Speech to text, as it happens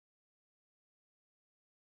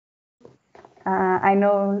I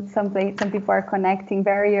know some people are connecting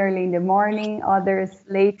very early in the morning, others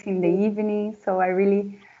late in the evening. So I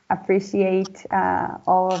really appreciate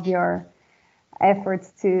all of your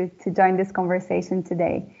efforts to join this conversation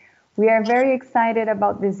today. We are very excited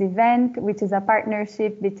about this event, which is a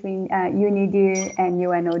partnership between UNIDIR and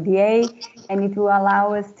UNODA, and it will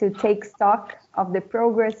allow us to take stock of the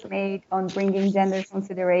progress made on bringing gender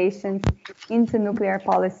considerations into nuclear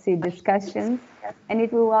policy discussions, and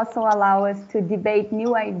it will also allow us to debate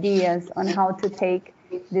new ideas on how to take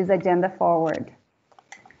this agenda forward.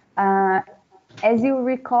 As you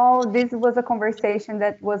recall, this was a conversation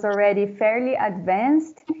that was already fairly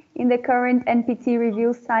advanced in the current NPT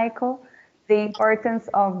review cycle. The importance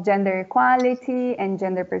of gender equality and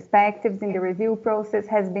gender perspectives in the review process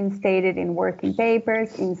has been stated in working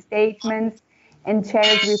papers, in statements, and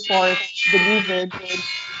chair's reports delivered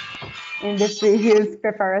in the previous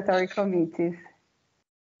preparatory committees.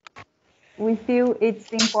 We feel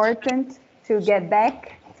it's important to get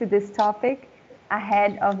back to this topic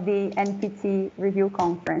ahead of the NPT review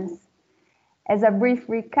conference. As a brief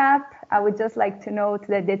recap, I would just like to note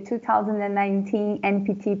that the 2019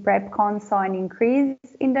 NPT PrepCon saw an increase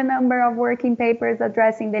in the number of working papers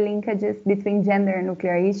addressing the linkages between gender and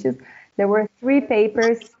nuclear issues. There were 3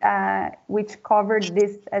 papers which covered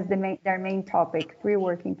this as their main topic, 3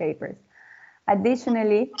 working papers.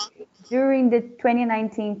 Additionally, during the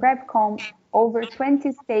 2019 PrepCon, over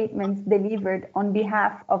 20 statements delivered on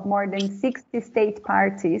behalf of more than 60 state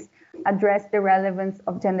parties addressed the relevance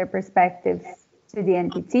of gender perspectives to the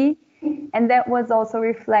NPT, and that was also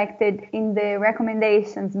reflected in the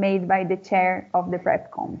recommendations made by the chair of the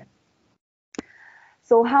PrepCon.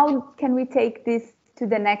 So how can we take this to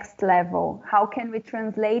the next level? How can we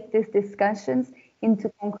translate these discussions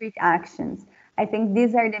into concrete actions? I think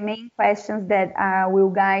these are the main questions that will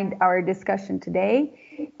guide our discussion today.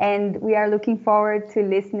 And we are looking forward to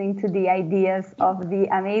listening to the ideas of the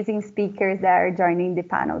amazing speakers that are joining the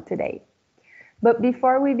panel today. But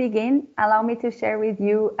before we begin, allow me to share with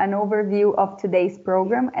you an overview of today's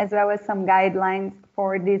program, as well as some guidelines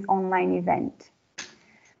for this online event.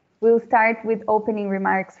 We'll start with opening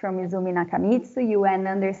remarks from Izumi Nakamitsu, UN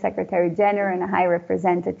Under-Secretary General and High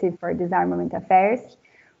Representative for Disarmament Affairs.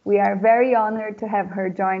 We are very honored to have her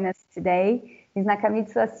join us today. Ms.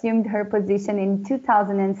 Nakamitsu assumed her position in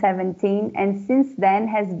 2017 and since then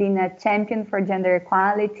has been a champion for gender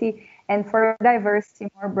equality and for diversity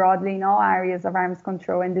more broadly in all areas of arms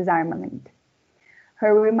control and disarmament.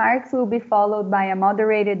 Her remarks will be followed by a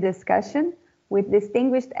moderated discussion with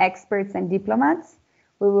distinguished experts and diplomats.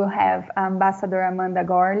 We will have Ambassador Amanda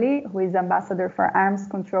Gorley, who is Ambassador for Arms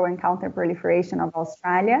Control and Counter-Proliferation of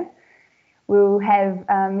Australia. We will have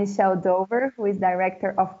Michelle Dover, who is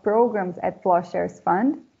Director of Programs at Plowshares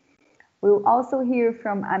Fund. We will also hear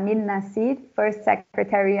from Amin Nasir, First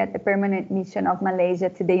Secretary at the Permanent Mission of Malaysia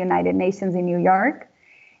to the United Nations in New York.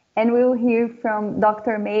 And we will hear from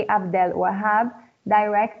Dr. May Abdel Wahab,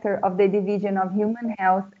 Director of the Division of Human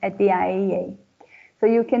Health at the IAEA. So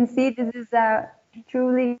you can see this is a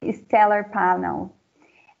truly stellar panel.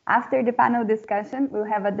 After the panel discussion, we'll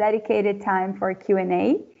have a dedicated time for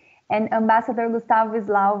Q&A. And Ambassador Gustavo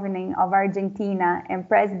Slauvinen of Argentina and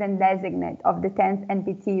President-designate of the 10th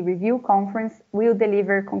NPT Review Conference will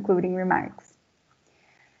deliver concluding remarks.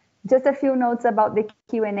 Just a few notes about the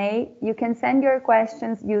Q&A. You can send your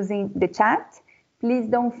questions using the chat. Please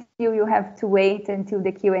don't feel you have to wait until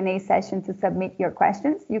the Q&A session to submit your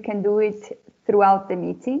questions. You can do it throughout the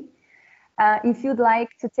meeting. If you'd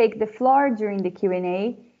like to take the floor during the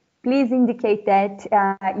Q&A, please indicate that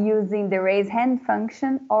using the raise hand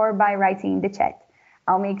function or by writing in the chat.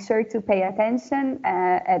 I'll make sure to pay attention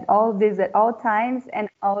at all times and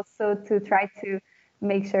also to try to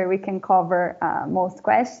make sure we can cover most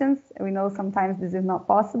questions. We know sometimes this is not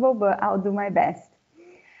possible, but I'll do my best.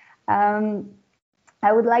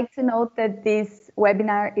 I would like to note that this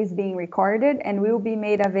webinar is being recorded and will be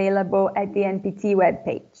made available at the NPT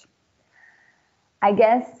webpage. I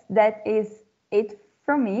guess that is it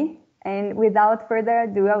from me, and without further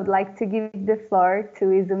ado, I would like to give the floor to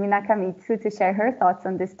Izumi Nakamitsu to share her thoughts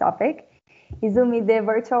on this topic. Izumi, the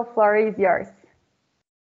virtual floor is yours.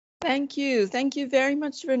 Thank you very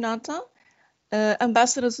much, Renata.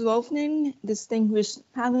 Ambassador Slauvinen, distinguished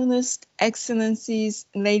panelists, excellencies,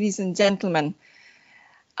 ladies and gentlemen.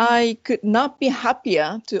 I could not be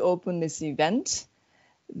happier to open this event.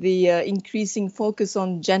 The increasing focus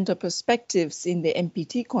on gender perspectives in the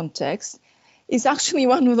NPT context is actually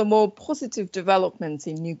one of the more positive developments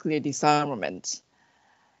in nuclear disarmament.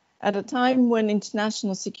 At a time when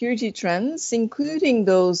international security trends, including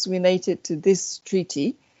those related to this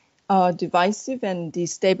treaty, are divisive and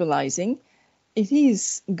destabilizing, it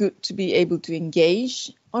is good to be able to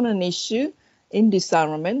engage on an issue in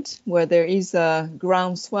disarmament where there is a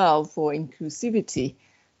groundswell for inclusivity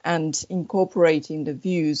and incorporating the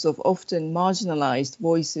views of often marginalized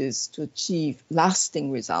voices to achieve lasting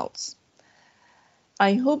results.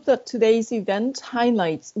 I hope that today's event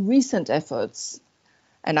highlights recent efforts,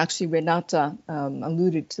 and actually Renata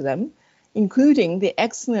alluded to them, including the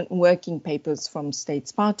excellent working papers from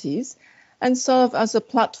states parties, and serve as a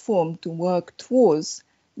platform to work towards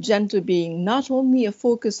gender being not only a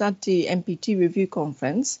focus at the NPT review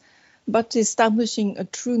conference, but establishing a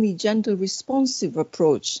truly gender-responsive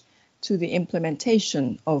approach to the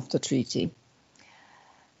implementation of the treaty.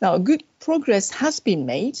 Now, good progress has been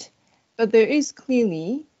made, but there is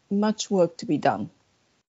clearly much work to be done.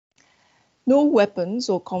 No weapons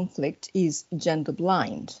or conflict is gender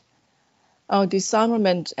blind. Our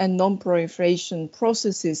disarmament and non-proliferation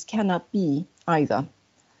processes cannot be either.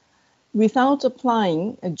 Without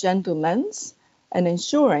applying a gender lens and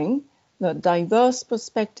ensuring that diverse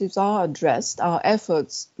perspectives are addressed, our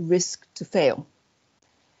efforts risk to fail.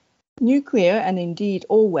 Nuclear, and indeed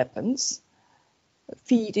all weapons,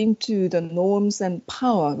 feed into the norms and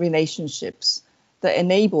power relationships that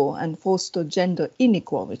enable and foster gender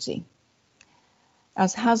inequality.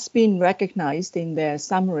 As has been recognized in their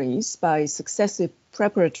summaries by successive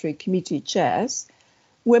preparatory committee chairs,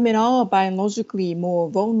 women are biologically more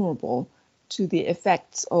vulnerable to the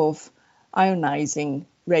effects of ionizing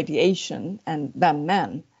radiation than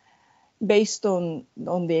men. Based on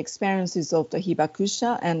the experiences of the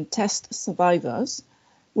hibakusha and test survivors,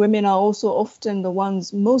 women are also often the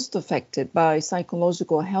ones most affected by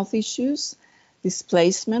psychological health issues,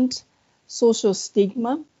 displacement, social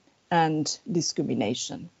stigma, and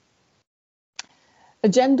discrimination. A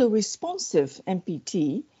gender-responsive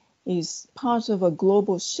NPT is part of a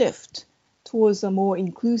global shift towards a more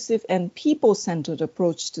inclusive and people-centered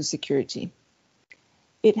approach to security.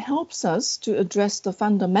 It helps us to address the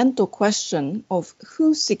fundamental question of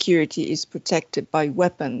whose security is protected by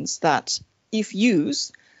weapons that, if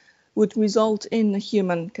used, would result in a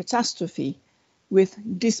human catastrophe with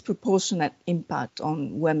disproportionate impact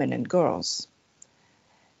on women and girls.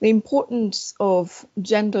 The importance of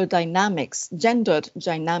gendered dynamics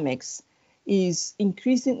is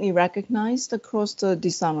increasingly recognized across the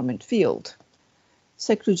disarmament field.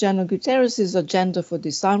 Secretary General Guterres' agenda for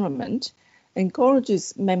disarmament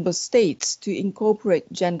encourages member states to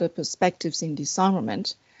incorporate gender perspectives in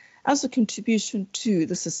disarmament as a contribution to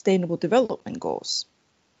the Sustainable Development Goals.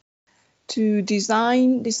 To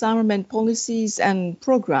design disarmament policies and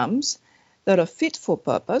programs that are fit for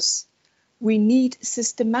purpose, we need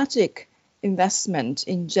systematic investment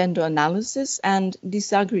in gender analysis and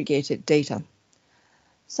disaggregated data.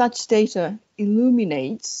 Such data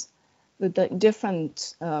illuminates the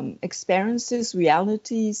different experiences,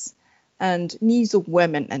 realities, and needs of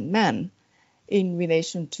women and men in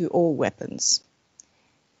relation to all weapons.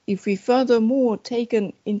 If we furthermore take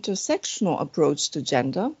an intersectional approach to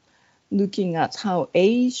gender, looking at how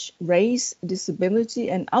age, race, disability,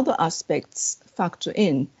 and other aspects factor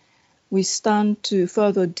in, we stand to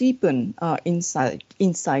further deepen our insight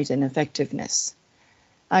and effectiveness.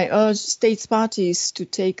 I urge states parties to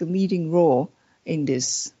take a leading role in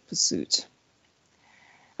this pursuit.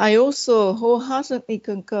 I also wholeheartedly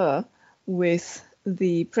concur with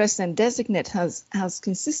the President-designate has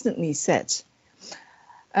consistently said,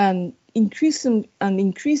 an inclusive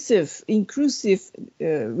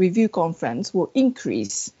review conference will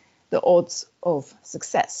increase the odds of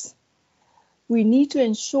success. We need to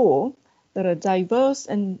ensure that a diverse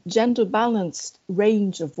and gender-balanced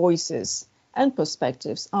range of voices and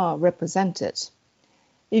perspectives are represented.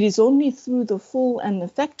 It is only through the full and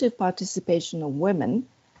effective participation of women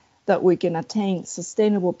that we can attain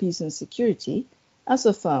sustainable peace and security, as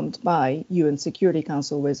affirmed by UN Security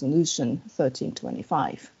Council Resolution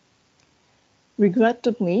 1325.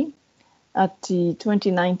 Regrettably, at the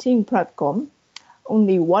 2019 PrepCom,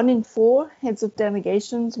 only 1 in 4 heads of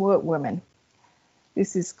delegations were women.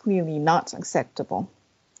 This is clearly not acceptable.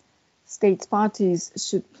 States parties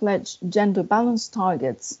should pledge gender balance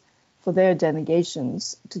targets for their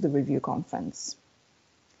delegations to the review conference.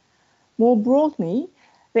 More broadly,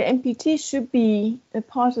 the NPT should be a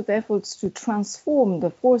part of efforts to transform the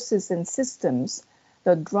forces and systems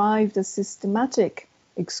that drive the systematic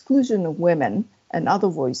exclusion of women and other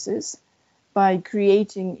voices by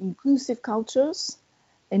creating inclusive cultures,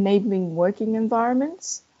 enabling working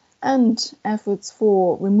environments, and efforts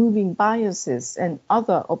for removing biases and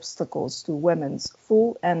other obstacles to women's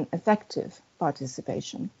full and effective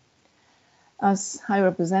participation. As High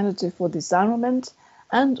Representative for Disarmament,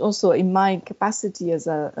 And also in my capacity as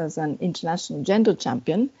an international gender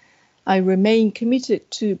champion, I remain committed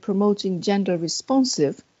to promoting gender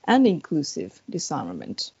responsive and inclusive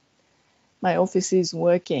disarmament. My office is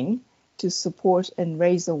working to support and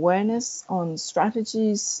raise awareness on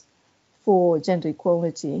strategies for gender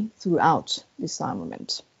equality throughout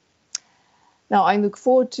disarmament. Now, I look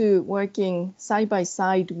forward to working side by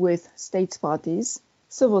side with states parties,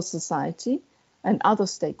 civil society, and other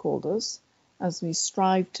stakeholders as we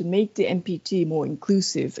strive to make the NPT more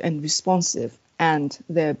inclusive and responsive and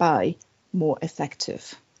thereby more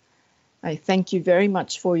effective. I thank you very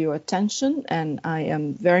much for your attention, and I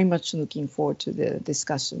am very much looking forward to the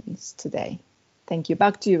discussions today. Thank you.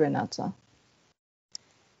 Back to you, Renata.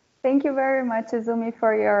 Thank you very much, Izumi,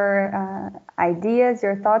 for your ideas,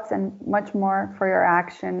 your thoughts, and much more for your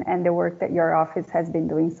action and the work that your office has been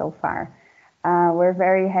doing so far. We're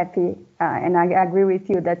very happy, and I agree with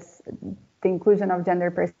you that the inclusion of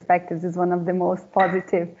gender perspectives is one of the most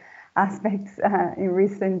positive aspects in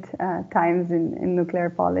recent times in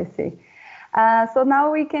nuclear policy. So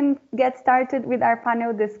now we can get started with our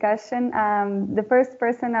panel discussion. The first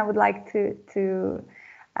person I would like to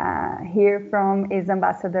hear from is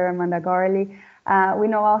Ambassador Amanda Gourley. We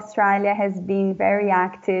know Australia has been very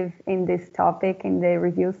active in this topic in the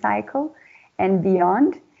review cycle and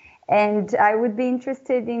beyond. And I would be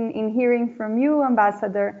interested in hearing from you,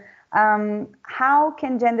 Ambassador, how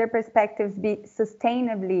can gender perspectives be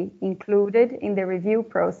sustainably included in the review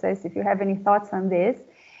process, if you have any thoughts on this?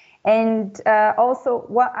 And also,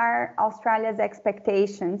 what are Australia's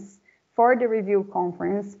expectations for the review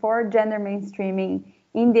conference for gender mainstreaming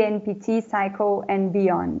in the NPT cycle and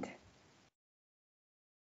beyond?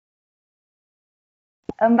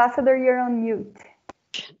 Ambassador, you're on mute.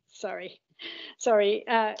 Sorry.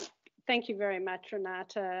 Thank you very much,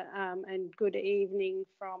 Renata, and good evening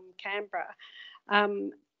from Canberra.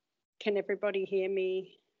 Can everybody hear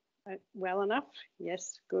me well enough?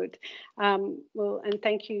 Yes, good. Well, and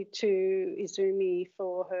thank you to Izumi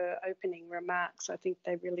for her opening remarks. I think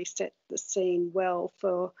they really set the scene well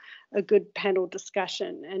for a good panel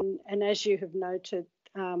discussion. And as you have noted,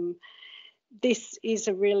 this is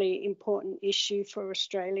a really important issue for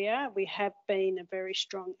Australia. We have been a very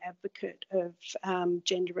strong advocate of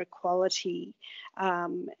gender equality,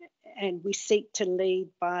 and we seek to lead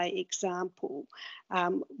by example.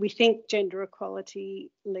 We think gender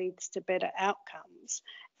equality leads to better outcomes,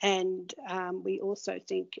 and we also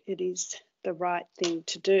think it is the right thing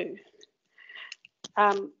to do.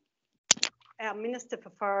 Our Minister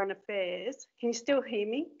for Foreign Affairs, can you still hear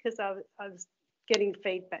me? Because I was getting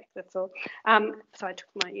feedback, that's all. So I took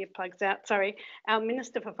my earplugs out, sorry. Our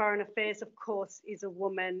Minister for Foreign Affairs, of course, is a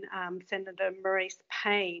woman, Senator Marise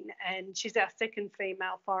Payne, and she's our second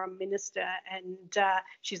female foreign minister, and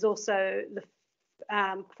she's also the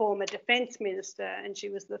former defence minister, and she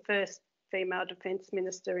was the first female defence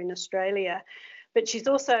minister in Australia. But she's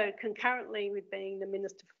also, concurrently with being the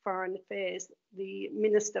Minister for Foreign Affairs, the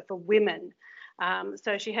Minister for Women.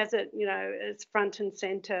 So she has it, you know, as front and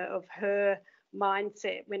centre of her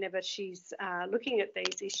mindset whenever she's looking at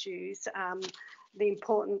these issues, the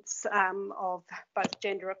importance of both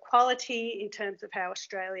gender equality in terms of how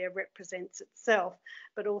Australia represents itself,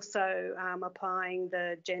 but also applying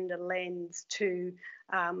the gender lens to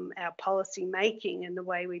our policy making and the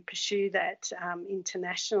way we pursue that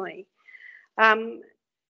internationally.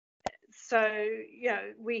 So, you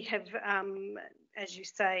know, we have, as you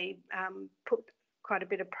say, put quite a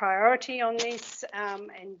bit of priority on this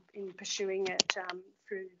and in pursuing it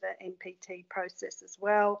through the NPT process as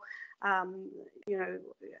well. You know,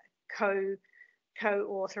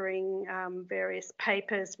 co-authoring various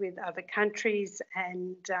papers with other countries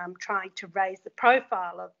and trying to raise the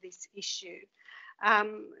profile of this issue.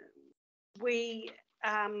 We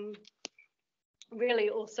really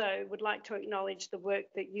also would like to acknowledge the work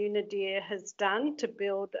that UNIDIR has done to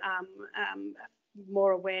build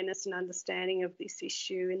more awareness and understanding of this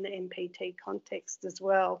issue in the NPT context as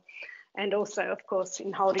well, and also, of course,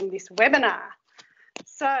 in holding this webinar.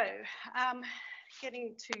 So,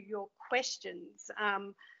 getting to your questions,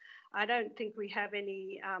 I don't think we have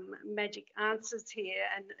any magic answers here,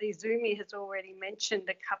 and Izumi has already mentioned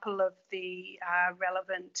a couple of the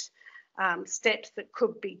relevant steps that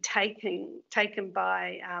could be taken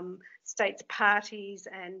by states parties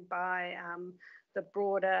and by the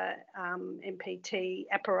broader NPT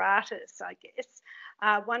apparatus, I guess.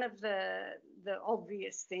 One of the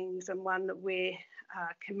obvious things, and one that we're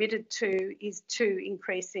committed to, is to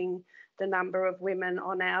increasing the number of women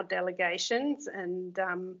on our delegations and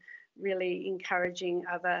really encouraging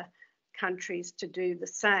other countries to do the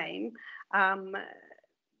same.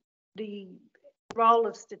 The role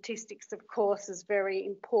of statistics, of course, is very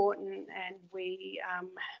important, and we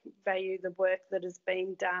value the work that has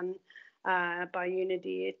been done by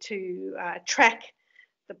UNIDIR to track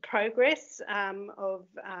the progress of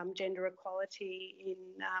gender equality in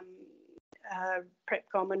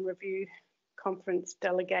PrepCom and review conference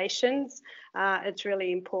delegations. It's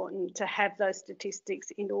really important to have those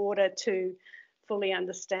statistics in order to fully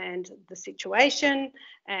understand the situation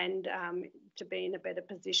and to be in a better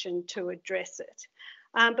position to address it.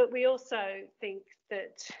 But we also think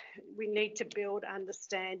that we need to build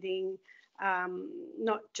understanding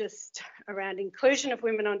not just around inclusion of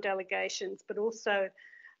women on delegations, but also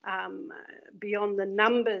beyond the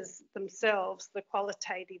numbers themselves, the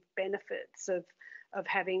qualitative benefits of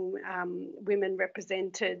having women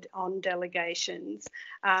represented on delegations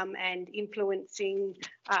and influencing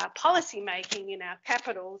policy making in our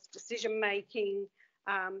capitals, decision making,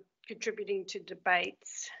 contributing to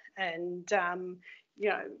debates, and you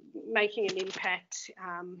know, making an impact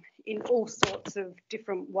in all sorts of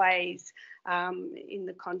different ways in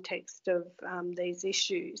the context of these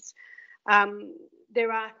issues.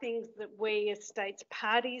 There are things that we as states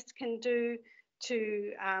parties can do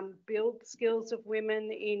to build skills of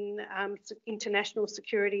women in international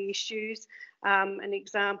security issues. An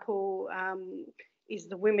example is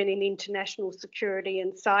the Women in International Security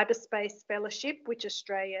and Cyberspace Fellowship, which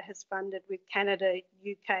Australia has funded with Canada,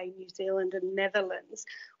 UK, New Zealand and Netherlands,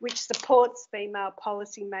 which supports female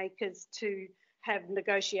policymakers to have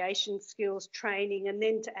negotiation skills training and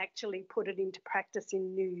then to actually put it into practice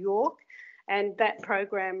in New York. And that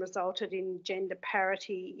program resulted in gender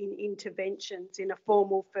parity in interventions in a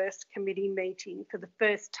formal first committee meeting for the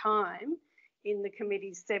first time in the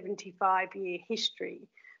committee's 75-year history.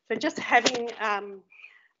 So just having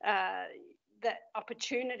that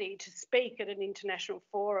opportunity to speak at an international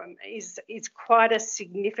forum is quite a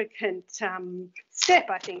significant step,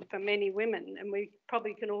 I think, for many women. And we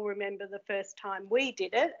probably can all remember the first time we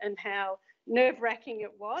did it and how nerve-wracking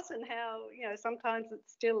it was and how, you know, sometimes it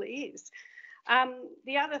still is.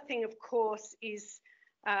 The other thing, of course, is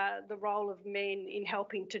the role of men in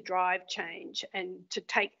helping to drive change and to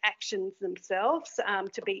take actions themselves,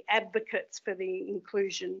 to be advocates for the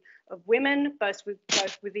inclusion of women, both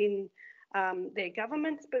within their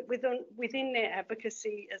governments, but within their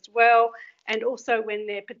advocacy as well, and also when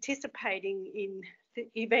they're participating in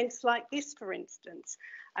events like this, for instance.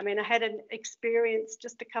 I mean, I had an experience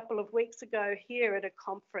just a couple of weeks ago here at a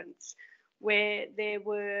conference where there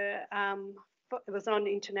were, it was on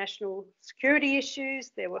international security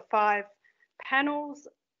issues. There were 5 panels,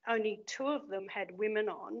 only 2 of them had women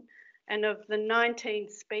on, and of the 19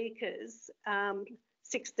 speakers,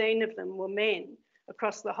 16 of them were men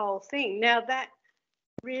across the whole thing. Now that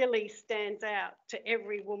really stands out to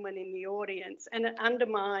every woman in the audience, and it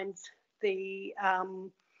undermines the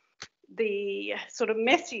sort of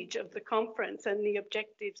message of the conference and the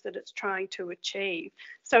objectives that it's trying to achieve.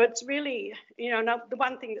 So it's really, you know, the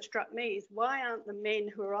one thing that struck me is why aren't the men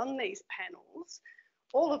who are on these panels,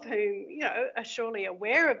 all of whom, you know, are surely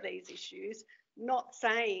aware of these issues, not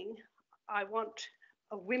saying, I want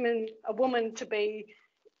a woman to be,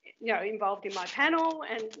 you know, involved in my panel,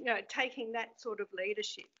 and, you know, taking that sort of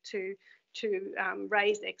leadership to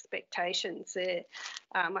raise expectations there.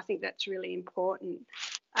 I think that's really important.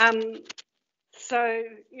 So,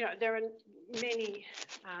 you know, there are many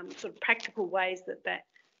sort of practical ways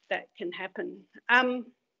that can happen.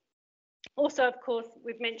 Also, of course,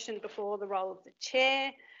 we've mentioned before the role of the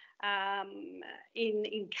chair in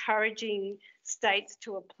encouraging states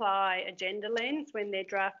to apply a gender lens when they're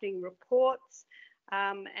drafting reports,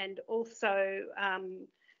 and also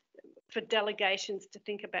for delegations to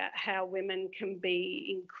think about how women can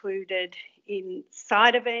be included in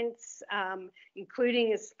side events,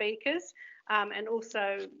 including as speakers. And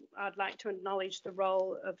also, I'd like to acknowledge the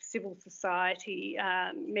role of civil society.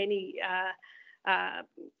 Many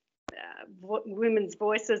women's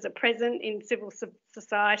voices are present in civil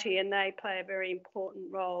society, and they play a very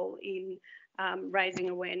important role in raising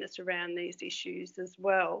awareness around these issues as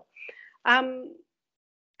well.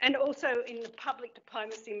 And also in the public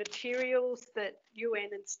diplomacy materials that UN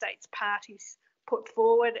and states parties put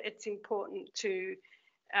forward, it's important to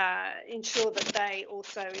ensure that they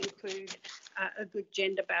also include a good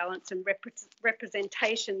gender balance and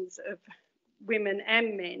representations of women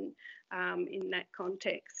and men in that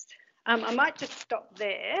context. I might just stop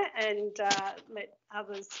there and let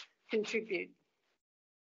others contribute.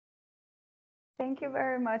 Thank you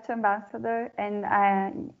very much, Ambassador.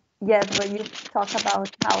 And yes, when you talk about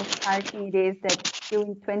how starting it is that still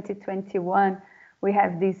in 2021, we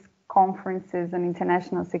have these conferences on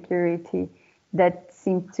international security that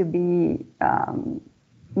seem to be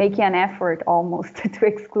making an effort almost to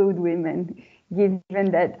exclude women, given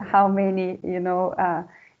that how many,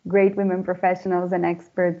 great women professionals and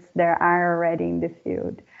experts there are already in the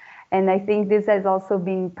field. And I think this has also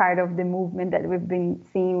been part of the movement that we've been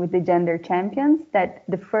seeing with the gender champions, that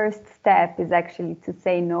the first step is actually to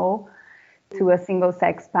say no to a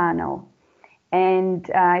single-sex panel. And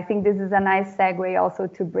I think this is a nice segue also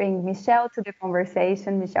to bring Michelle to the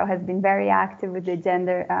conversation. Michelle has been very active with the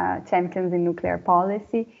gender champions in nuclear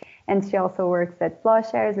policy, and she also works at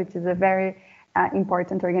Plowshares, which is a very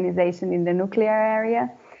important organization in the nuclear area.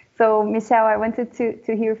 So Michelle, I wanted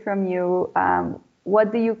to hear from you.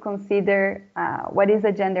 What do you consider, what is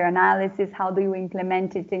a gender analysis? How do you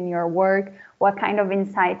implement it in your work? What kind of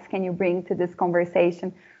insights can you bring to this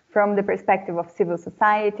conversation from the perspective of civil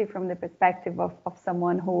society, from the perspective of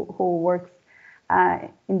someone who works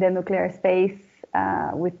in the nuclear space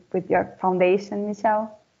with your foundation,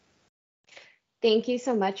 Michelle? Thank you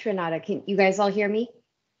so much, Renata. Can you guys all hear me?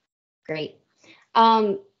 Great.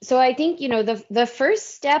 So I think, the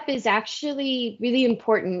first step is actually really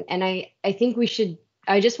important. And I think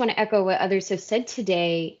I just want to echo what others have said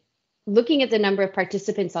today, looking at the number of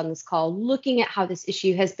participants on this call, looking at how this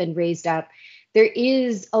issue has been raised up. There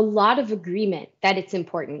is a lot of agreement that it's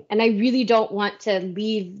important. And I really don't want to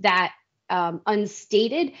leave that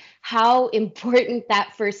unstated, how important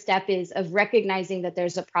that first step is of recognizing that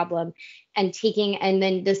there's a problem and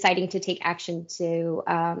then deciding to take action to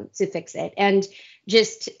fix it. And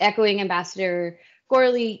just echoing Ambassador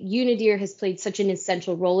Gourley, UNIDIR has played such an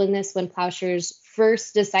essential role in this. When Plowshares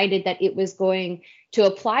first decided that it was going to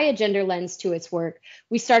apply a gender lens to its work,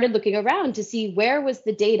 we started looking around to see where was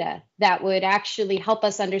the data that would actually help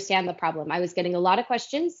us understand the problem. I was getting a lot of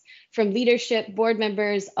questions from leadership, board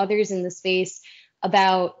members, others in the space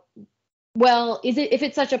about, well, if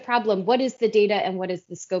it's such a problem, what is the data and what is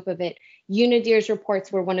the scope of it? UNIDIR's reports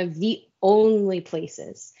were one of the only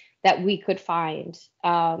places that we could find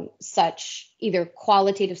such either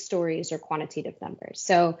qualitative stories or quantitative numbers.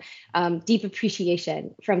 So deep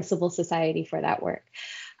appreciation from civil society for that work.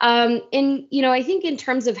 And, I think in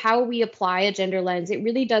terms of how we apply a gender lens, it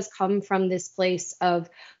really does come from this place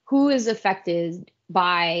of who is affected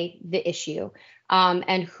by the issue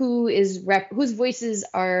and whose voices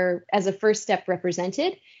are, as a first step,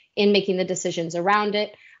 represented in making the decisions around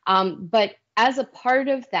it. But as a part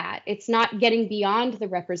of that, it's not getting beyond the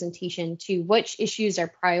representation to which issues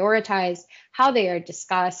are prioritized, how they are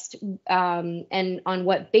discussed, and on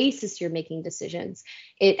what basis you're making decisions.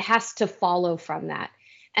 It has to follow from that.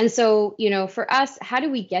 And so, for us, how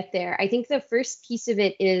do we get there? I think the first piece of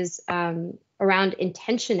it is around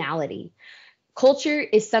intentionality. Culture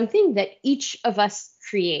is something that each of us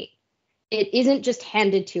create. It isn't just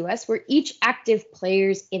handed to us. We're each active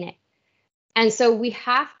players in it. And so we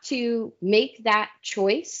have to make that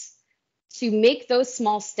choice to make those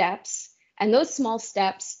small steps, and those small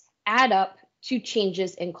steps add up to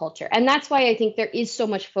changes in culture. And that's why I think there is so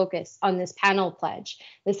much focus on this panel pledge,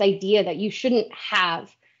 this idea that you shouldn't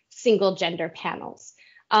have single gender panels.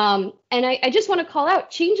 And I just want to call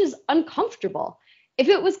out, change is uncomfortable. If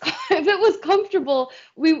it was comfortable,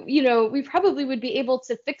 we probably would be able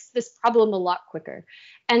to fix this problem a lot quicker.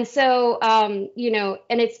 And so, and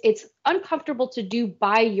it's uncomfortable to do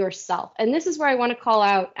by yourself. And this is where I want to call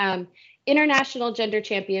out International Gender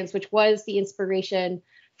Champions, which was the inspiration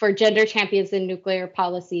for Gender Champions in Nuclear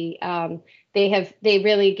Policy. They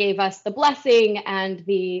really gave us the blessing and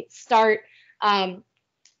the start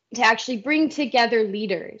to actually bring together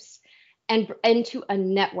leaders and into a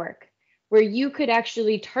network where you could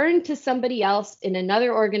actually turn to somebody else in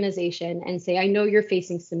another organization and say, I know you're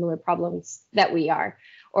facing similar problems that we are,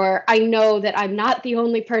 or I know that I'm not the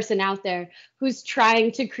only person out there who's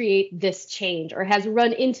trying to create this change or has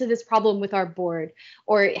run into this problem with our board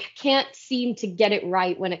or can't seem to get it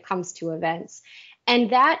right when it comes to events.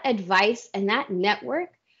 And that advice and that network,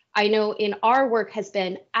 I know in our work has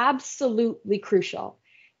been absolutely crucial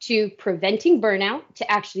to preventing burnout, to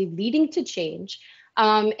actually leading to change,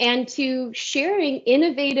 and to sharing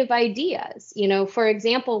innovative ideas. For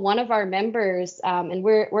example, one of our members, and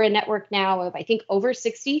we're a network now of, I think, over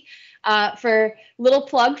 60, for little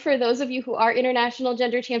plug for those of you who are international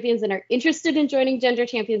gender champions and are interested in joining Gender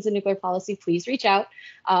Champions in Nuclear Policy, please reach out.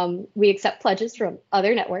 We accept pledges from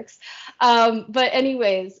other networks. But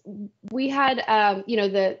anyways, we had,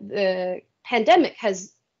 the pandemic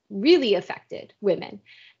has really affected women.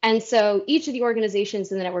 And so each of the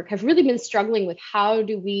organizations in the network have really been struggling with how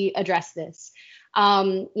do we address this?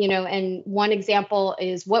 And one example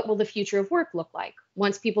is, what will the future of work look like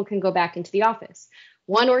once people can go back into the office?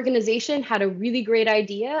 One organization had a really great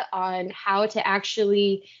idea on how to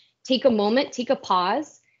actually take a moment, take a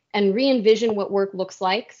pause, and re-envision what work looks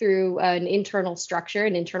like through an internal structure,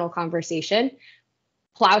 an internal conversation.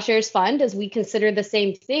 Plowshares Fund, as we consider the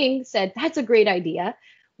same thing, said, that's a great idea.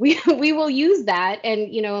 We will use that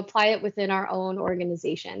and apply it within our own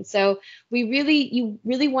organization. So you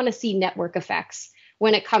really want to see network effects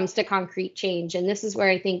when it comes to concrete change. And this is where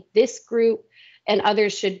I think this group and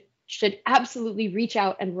others should absolutely reach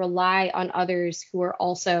out and rely on others who are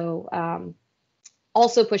also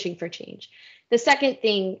pushing for change. The second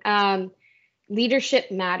thing, leadership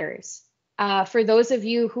matters. For those of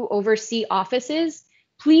you who oversee offices,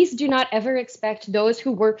 please do not ever expect those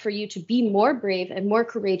who work for you to be more brave and more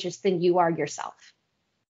courageous than you are yourself.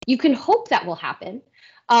 You can hope that will happen,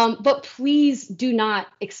 but please do not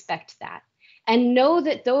expect that. And know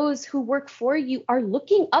that those who work for you are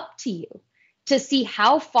looking up to you to see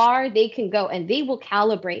how far they can go, and they will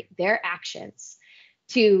calibrate their actions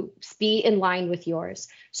to be in line with yours.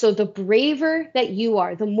 So the braver that you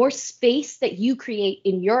are, the more space that you create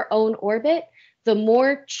in your own orbit, the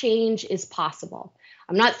more change is possible.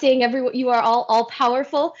 I'm not saying you are all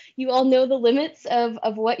powerful. You all know the limits of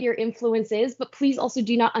what your influence is, but please also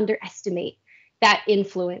do not underestimate that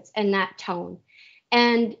influence and that tone.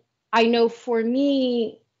 And I know for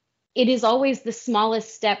me, it is always the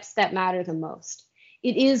smallest steps that matter the most.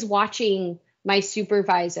 It is watching my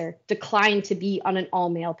supervisor decline to be on an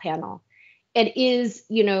all-male panel. It is,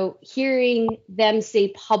 hearing them say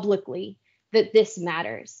publicly that this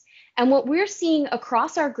matters. And what we're seeing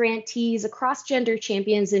across our grantees, across gender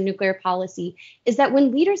champions in nuclear policy, is that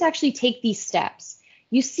when leaders actually take these steps,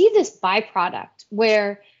 you see this byproduct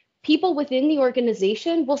where people within the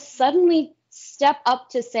organization will suddenly step up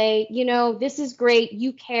to say, this is great,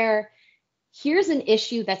 you care. Here's an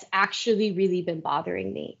issue that's actually really been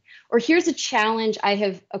bothering me. Or here's a challenge I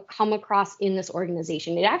have come across in this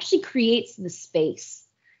organization. It actually creates the space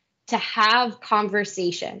to have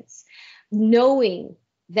conversations, knowing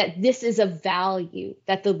that this is a value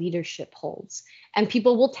that the leadership holds. And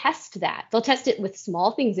people will test that. They'll test it with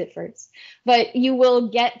small things at first, but you will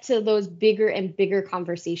get to those bigger and bigger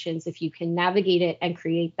conversations if you can navigate it and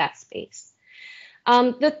create that space.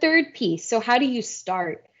 The third piece, so how do you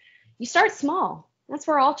start? You start small. That's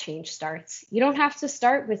where all change starts. You don't have to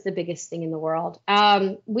start with the biggest thing in the world.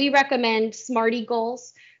 We recommend SMARTY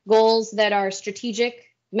goals that are strategic,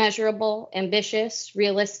 measurable, ambitious,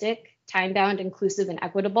 realistic, time-bound, inclusive, and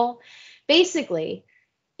equitable. Basically,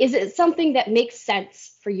 is it something that makes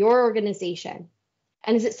sense for your organization?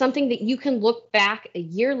 And is it something that you can look back a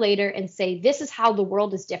year later and say, this is how the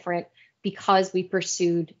world is different because we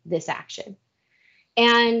pursued this action?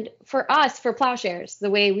 And for us, for Plowshares, the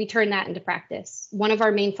way we turn that into practice, one of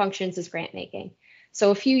our main functions is grant making.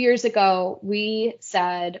 So a few years ago, we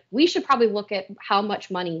said we should probably look at how much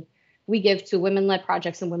money we give to women-led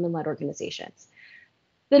projects and women-led organizations.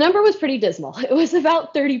 The number was pretty dismal. It was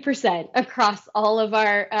about 30% across all of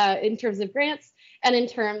our, in terms of grants and in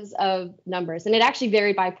terms of numbers. And it actually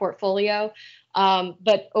varied by portfolio,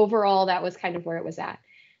 but overall, that was kind of where it was at.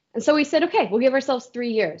 And so we said, okay, we'll give ourselves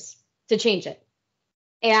 3 years to change it.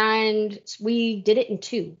 And we did it in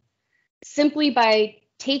 2, simply by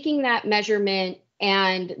taking that measurement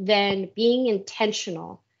and then being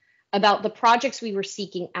intentional about the projects we were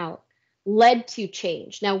seeking out led to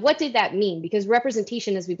change. Now, what did that mean? Because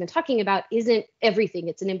representation, as we've been talking about, isn't everything.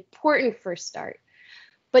 It's an important first start.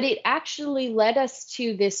 But it actually led us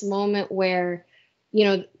to this moment where,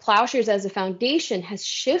 Plowshares as a foundation has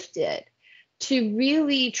shifted to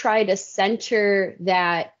really try to center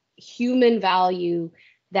that human value,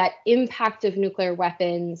 that impact of nuclear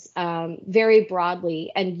weapons very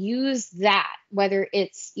broadly, and use that, whether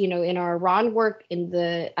it's in our Iran work, in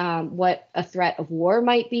the what a threat of war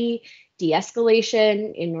might be,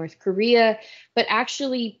 de-escalation in North Korea, but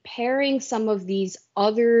actually pairing some of these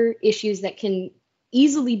other issues that can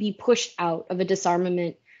easily be pushed out of a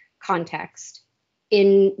disarmament context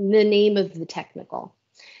in the name of the technical,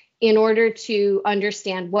 in order to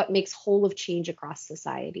understand what makes whole of change across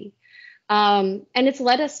society. And it's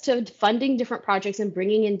led us to funding different projects and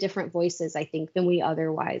bringing in different voices, I think, than we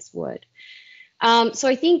otherwise would. So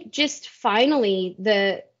I think just finally,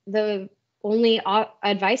 the only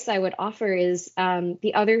advice I would offer is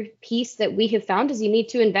the other piece that we have found is you need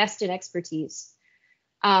to invest in expertise.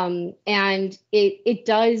 And it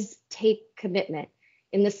does take commitment.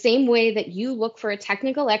 In the same way that you look for a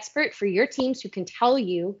technical expert for your teams who can tell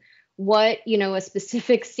you what a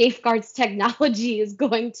specific safeguards technology is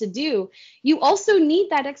going to do, you also need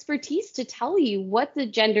that expertise to tell you what the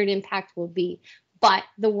gendered impact will be. But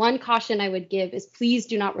the one caution I would give is please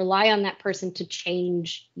do not rely on that person to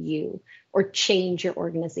change you or change your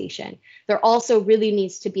organization. There also really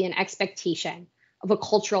needs to be an expectation of a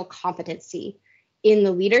cultural competency in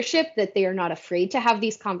the leadership, that they are not afraid to have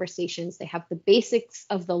these conversations. They have the basics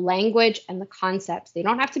of the language and the concepts. They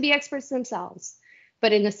don't have to be experts themselves,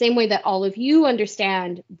 but in the same way that all of you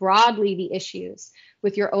understand broadly the issues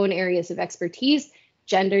with your own areas of expertise,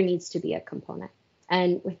 gender needs to be a component.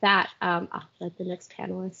 And with that, I'll let the next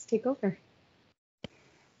panelist take over.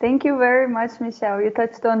 Thank you very much, Michelle. You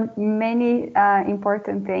touched on many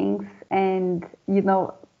important things, and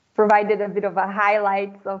provided a bit of a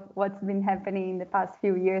highlights of what's been happening in the past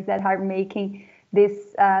few years that are making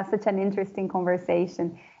this such an interesting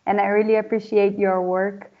conversation. And I really appreciate your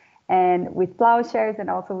work and with Plowshares and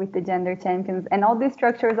also with the Gender Champions and all these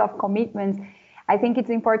structures of commitments. I think it's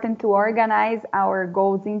important to organize our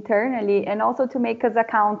goals internally and also to make us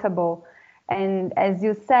accountable. And as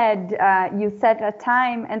you said, you set a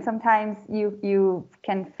time, and sometimes you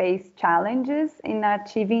can face challenges in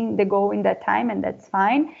achieving the goal in that time, and that's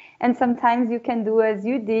fine. And sometimes you can do as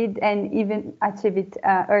you did and even achieve it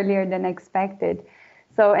earlier than expected.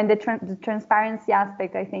 So, and the transparency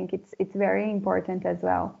aspect, I think it's very important as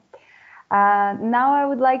well. Now I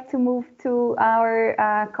would like to move to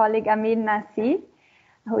our colleague Amir Nassi,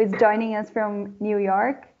 who is joining us from New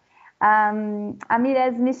York. Amir,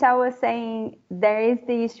 as Michelle was saying, there is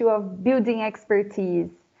the issue of building expertise.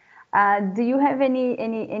 Do you have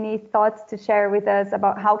any thoughts to share with us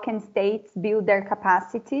about how can states build their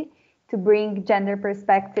capacity to bring gender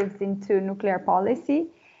perspectives into nuclear policy?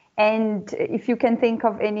 And if you can think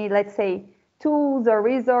of any, let's say, tools or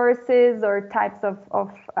resources or types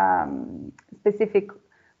of specific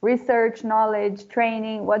research, knowledge,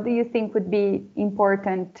 training, what do you think would be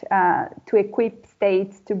important to equip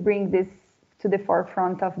states to bring this to the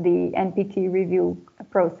forefront of the NPT review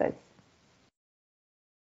process?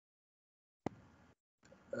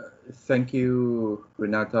 Thank you,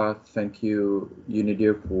 Renata. Thank you,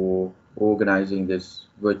 UNIDIR, for organizing this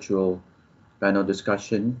virtual panel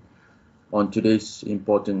discussion on today's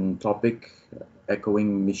important topic.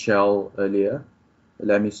 Echoing Michelle earlier,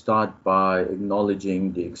 let me start by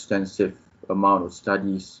acknowledging the extensive amount of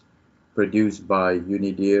studies produced by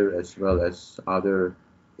UNIDIR as well as other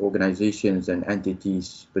organizations and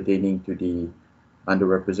entities pertaining to the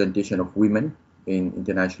underrepresentation of women in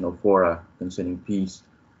international fora concerning peace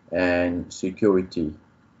and security.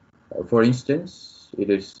 For instance, it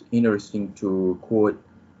is interesting to quote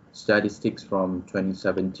statistics from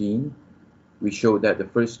 2017. We showed that the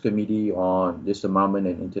first committee on disarmament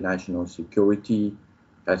and international security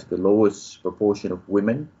has the lowest proportion of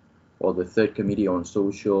women, while the third committee on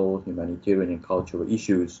social, humanitarian, and cultural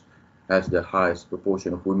issues has the highest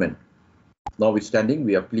proportion of women. Notwithstanding,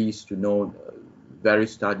 we are pleased to note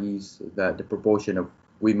various studies that the proportion of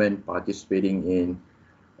women participating in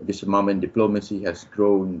disarmament diplomacy has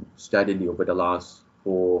grown steadily over the last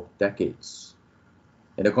 4 decades.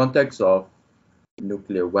 In the context of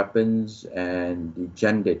nuclear weapons and the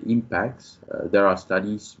gendered impacts, there are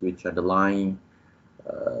studies which underline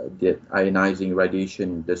that ionizing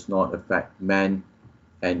radiation does not affect men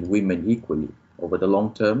and women equally. Over the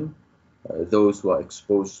long term, those who are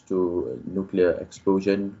exposed to nuclear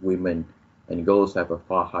explosion, women and girls have a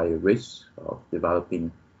far higher risk of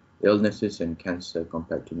developing illnesses and cancer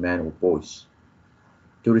compared to men or boys.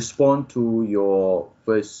 To respond to your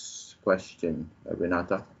first question,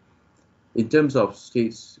 Renata, in terms of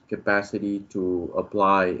states' capacity to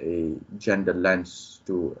apply a gender lens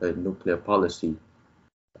to a nuclear policy,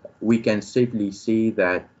 we can safely say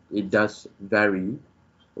that it does vary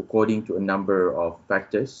according to a number of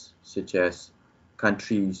factors, such as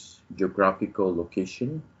countries' geographical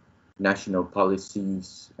location, national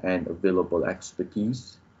policies, and available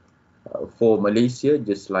expertise. For Malaysia,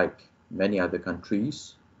 just like many other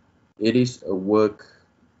countries, it is a work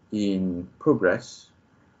in progress.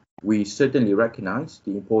 We certainly recognize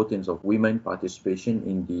the importance of women participation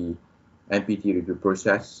in the NPT review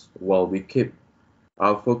process, while we keep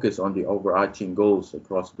our focus on the overarching goals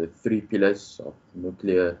across the 3 pillars of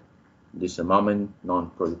nuclear disarmament,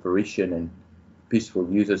 non-proliferation, and peaceful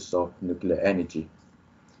uses of nuclear energy.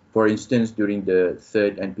 For instance, during the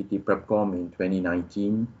 3rd NPT PrepCom in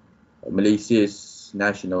 2019, Malaysia's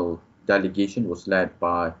national delegation was led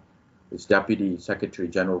by its Deputy Secretary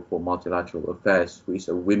General for Multilateral Affairs, who is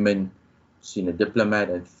a woman senior diplomat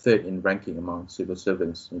and 3rd in ranking among civil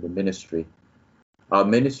servants in the ministry. Our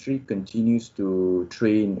ministry continues to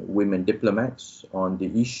train women diplomats on the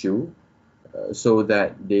issue so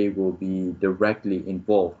that they will be directly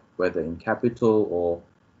involved, whether in capital or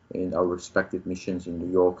in our respective missions in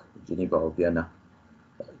New York, Geneva, or Vienna.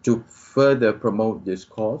 To further promote this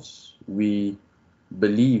cause, we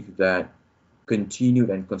believe that continued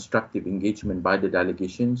and constructive engagement by the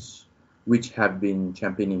delegations which have been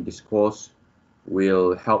championing this cause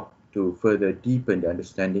will help to further deepen the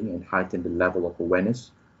understanding and heighten the level of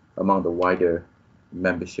awareness among the wider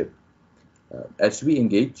membership. As we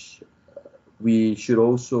engage, we should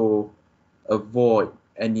also avoid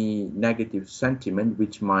any negative sentiment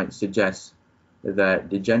which might suggest that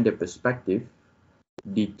the gender perspective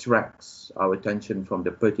detracts our attention from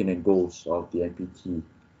the pertinent goals of the NPT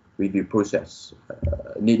review process.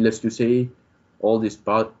 Needless to say, all these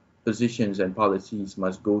positions and policies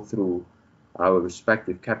must go through our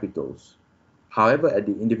respective capitals. However, at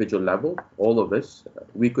the individual level, all of us,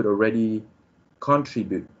 we could already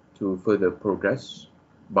contribute to further progress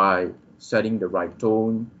by setting the right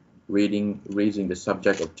tone, raising the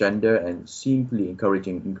subject of gender, and simply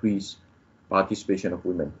encouraging increased participation of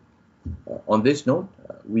women. On this note,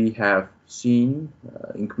 we have seen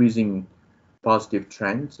increasing positive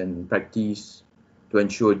trends and practice to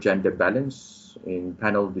ensure gender balance in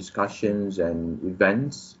panel discussions and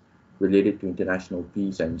events related to international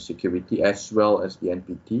peace and security, as well as the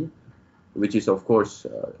NPT, which is of course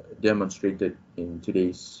demonstrated in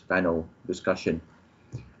today's panel discussion.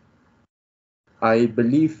 I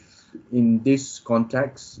believe in this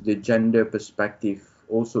context, the gender perspective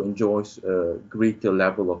also enjoys a greater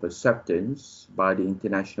level of acceptance by the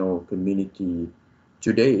international community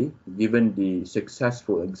today, given the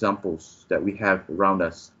successful examples that we have around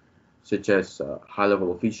us, such as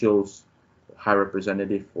high-level officials, High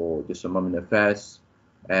Representative for Disarmament Affairs,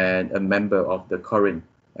 and a member of the current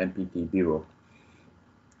NPT Bureau.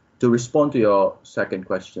 To respond to your second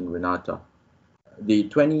question, Renata, the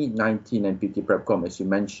 2019 NPT PrepCom, as you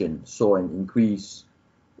mentioned, saw an increase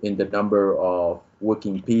in the number of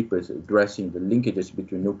working papers addressing the linkages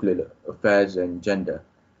between nuclear affairs and gender.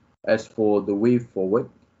 As for the way forward,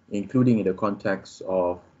 including in the context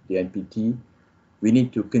of the NPT, we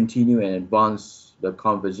need to continue and advance the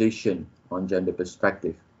conversation on gender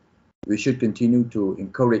perspective. We should continue to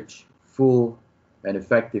encourage full and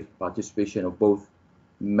effective participation of both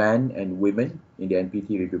men and women in the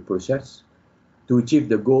NPT review process. To achieve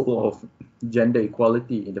the goal of gender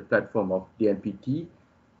equality in the platform of the NPT,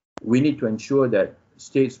 we need to ensure that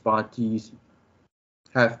states parties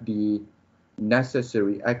have the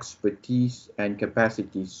necessary expertise and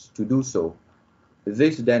capacities to do so.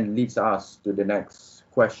 This then leads us to the next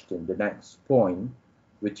question, the next point,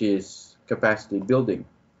 which is capacity building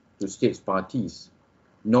to states parties,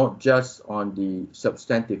 not just on the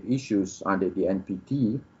substantive issues under the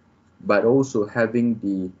NPT, but also having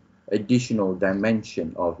the additional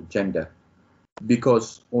dimension of gender.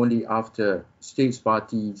 Because only after states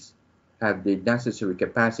parties have the necessary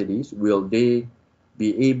capacities will they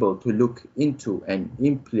be able to look into and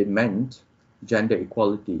implement gender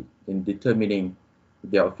equality in determining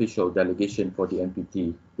their official delegation for the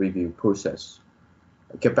NPT review process.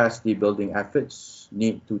 Capacity building efforts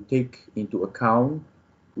need to take into account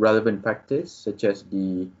relevant factors such as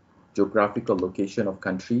the geographical location of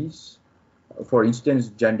countries. For instance,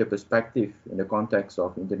 gender perspective in the context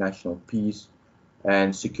of international peace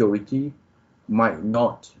and security might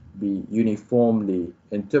not be uniformly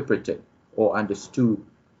interpreted or understood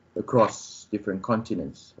across different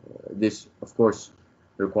continents. This, of course,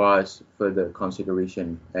 requires further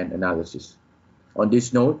consideration and analysis. On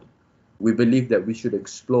this note, we believe that we should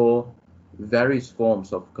explore various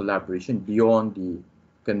forms of collaboration beyond the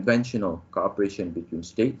conventional cooperation between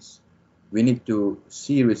states. We need to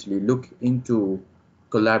seriously look into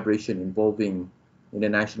collaboration involving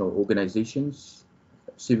international organizations,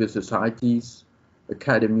 civil societies,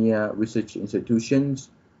 academia, research institutions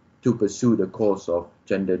to pursue the cause of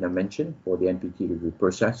gender dimension for the NPT review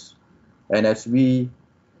process. And as we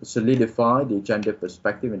solidify the gender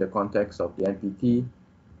perspective in the context of the NPT,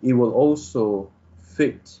 it will also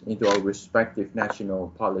fit into our respective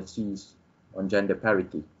national policies on gender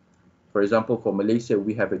parity. For example, for Malaysia,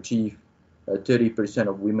 we have achieved 30%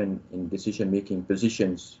 of women in decision-making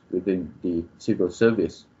positions within the civil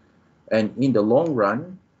service. And in the long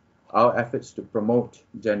run, our efforts to promote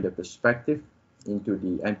gender perspective into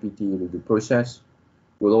the NPT review process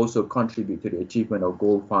will also contribute to the achievement of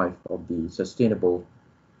Goal 5 of the Sustainable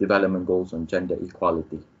Development Goals on Gender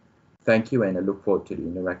Equality. Thank you, and I look forward to the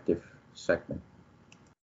interactive segment.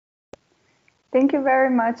 Thank you very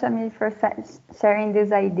much, Amir, for sharing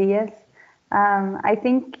these ideas. I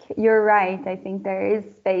think you're right. I think there is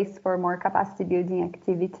space for more capacity building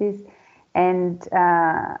activities, and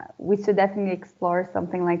we should definitely explore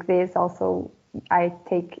something like this. Also, I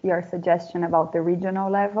take your suggestion about the regional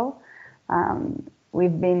level.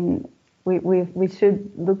 We've been we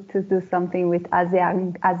should look to do something with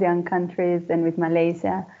ASEAN countries and with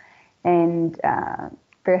Malaysia, and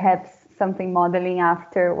perhaps something modeling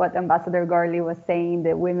after what Ambassador Gorley was saying,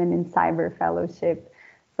 the Women in Cyber Fellowship.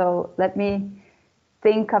 So let me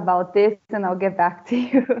think about this and I'll get back to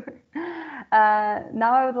you.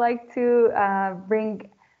 Now I would like to bring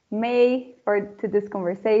May to this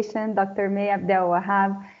conversation, Dr. May Abdel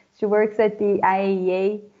Wahab. She works at the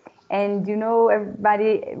IAEA, and you know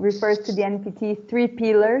everybody refers to the NPT 3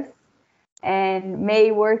 pillars, and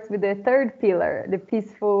May works with the third pillar, the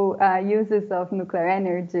peaceful uses of nuclear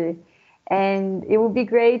energy. And it would be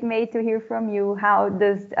great, May, to hear from you. How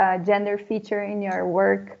does gender feature in your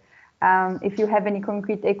work? If you have any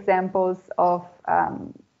concrete examples of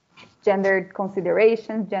gender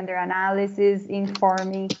considerations, gender analysis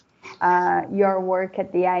informing your work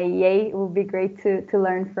at the IAEA, it would be great to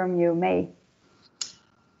learn from you, May.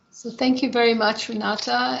 So thank you very much,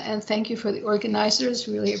 Renata, and thank you for the organizers.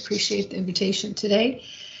 Really appreciate the invitation today.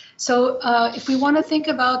 So if we want to think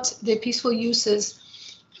about the peaceful uses,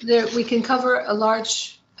 we can cover a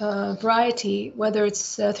large variety, whether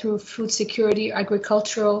it's through food security,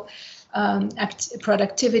 agricultural,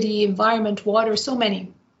 productivity, environment, water, so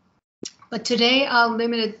many. But today I'll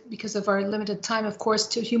limit it, because of our limited time, of course,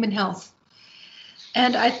 to human health.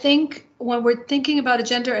 And I think when we're thinking about a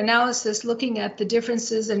gender analysis, looking at the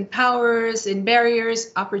differences in powers, in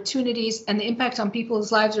barriers, opportunities, and the impact on people's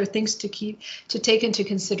lives are things to take into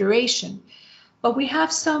consideration. But we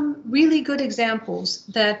have some really good examples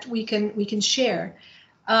that we can share.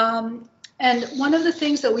 And one of the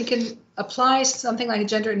things that we can apply something like a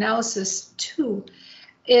gender analysis to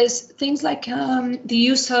is things like the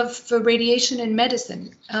use of radiation in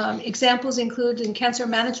medicine. Examples include in cancer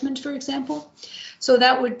management, for example. So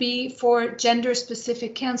that would be for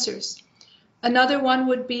gender-specific cancers. Another one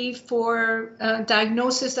would be for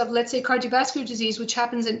diagnosis of, let's say, cardiovascular disease, which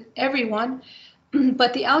happens in everyone,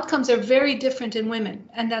 but the outcomes are very different in women,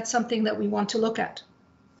 and that's something that we want to look at.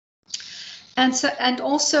 And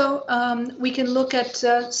also we can look at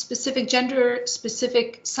specific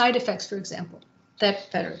gender-specific side effects, for example,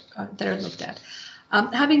 that are looked at.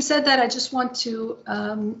 Having said that, I just want to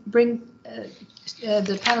bring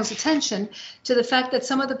the panel's attention to the fact that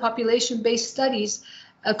some of the population-based studies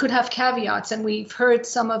could have caveats, and we've heard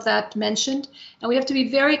some of that mentioned, and we have to be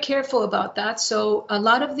very careful about that. So a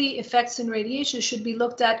lot of the effects in radiation should be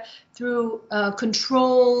looked at through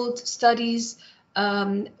controlled studies,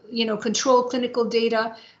 controlled clinical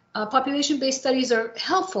data. Population-based studies are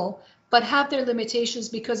helpful, but have their limitations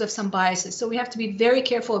because of some biases. So we have to be very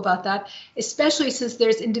careful about that, especially since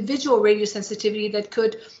there's individual radiosensitivity that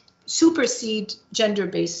could supersede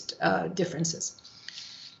gender-based differences.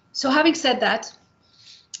 So having said that,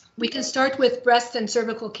 we can start with breast and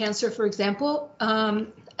cervical cancer, for example,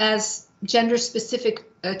 as gender-specific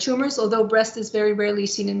tumors, although breast is very rarely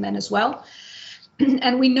seen in men as well.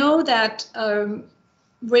 And we know that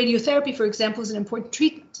radiotherapy, for example, is an important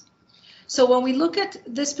treatment. So when we look at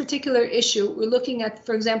this particular issue, we're looking at,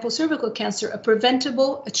 for example, cervical cancer, a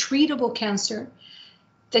preventable, a treatable cancer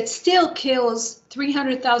that still kills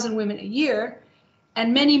 300,000 women a year,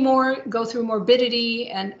 and many more go through morbidity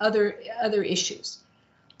and other issues.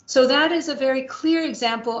 So that is a very clear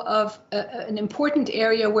example of an important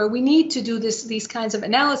area where we need to do these kinds of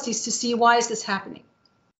analyses to see why is this happening.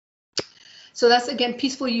 So that's, again,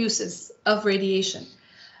 peaceful uses of radiation.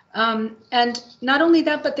 And not only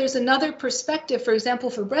that, but there's another perspective, for example,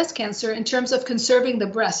 for breast cancer in terms of conserving the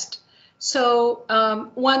breast. So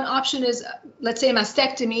one option is, let's say,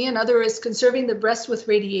 mastectomy, another is conserving the breast with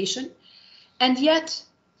radiation. And yet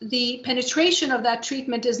the penetration of that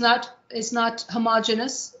treatment is not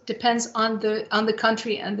homogeneous, depends on the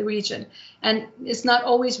country and the region, and it's not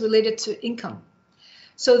always related to income.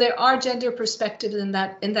 So there are gender perspectives in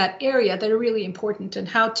that area that are really important, and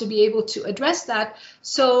how to be able to address that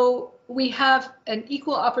so we have an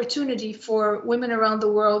equal opportunity for women around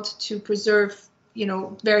the world to preserve,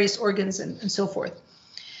 various organs and so forth.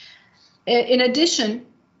 In addition,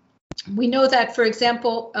 we know that, for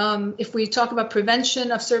example, if we talk about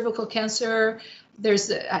prevention of cervical cancer,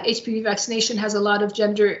 there's HPV vaccination has a lot of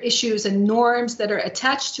gender issues and norms that are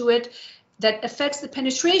attached to it that affects the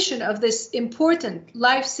penetration of this important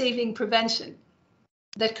life-saving prevention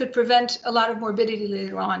that could prevent a lot of morbidity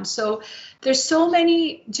later on. So there's so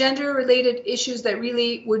many gender-related issues that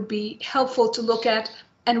really would be helpful to look at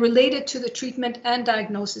and related to the treatment and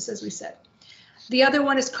diagnosis, as we said. The other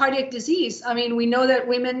one is cardiac disease. I mean, we know that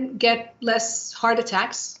women get less heart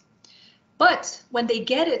attacks, but when they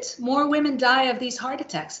get it, more women die of these heart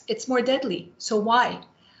attacks. It's more deadly. So why?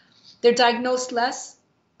 They're diagnosed less,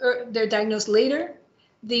 or they're diagnosed later.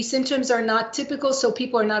 the symptoms are not typical, so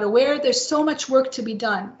people are not aware. There's so much work to be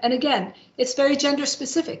done. And again, it's very gender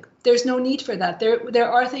specific. There's no need for that.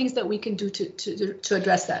 There are things that we can do to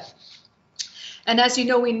address that. And as you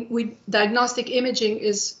know, we diagnostic imaging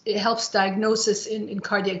it helps diagnosis in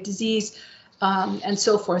cardiac disease and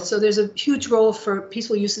so forth. So there's a huge role for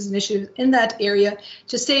peaceful uses initiatives in that area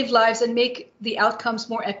to save lives and make the outcomes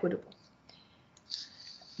more equitable.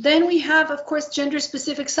 Then we have, of course,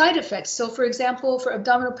 gender-specific side effects. So, for example, for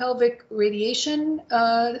abdominal pelvic radiation,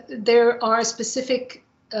 there are specific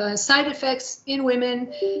side effects in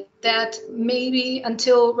women that maybe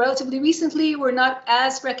until relatively recently were not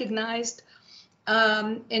as recognized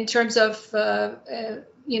in terms of,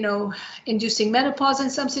 inducing menopause in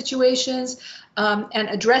some situations and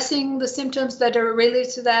addressing the symptoms that are related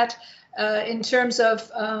to that in terms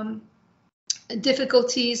of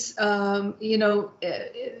difficulties, in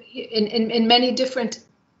many different,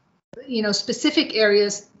 specific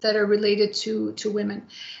areas that are related to women.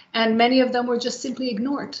 And many of them were just simply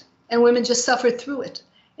ignored, and women just suffered through it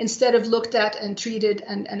instead of looked at and treated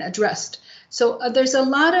and addressed. So there's a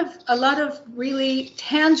lot of really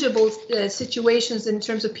tangible situations in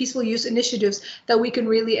terms of peaceful use initiatives that we can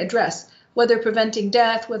really address, whether preventing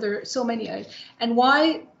death, whether so many, and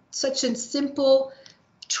why such a simple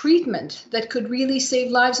treatment that could really save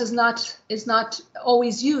lives is not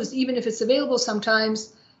always used, even if it's available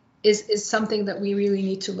sometimes, is something that we really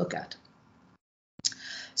need to look at.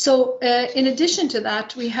 So in addition to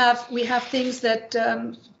that, we have things that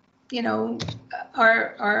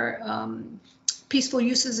are peaceful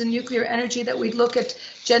uses in nuclear energy that we look at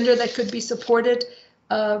gender that could be supported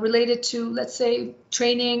related to, let's say,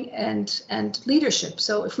 training and leadership.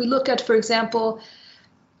 So if we look at, for example,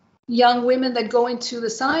 young women that go into the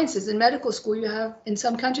sciences in medical school, you have, in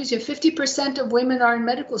some countries, you have 50% of women are in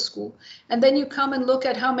medical school. And then you come and look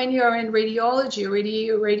at how many are in radiology or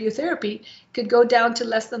radiotherapy, could go down to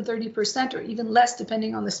less than 30% or even less,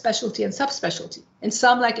 depending on the specialty and subspecialty. In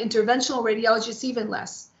some, like interventional radiology, it's even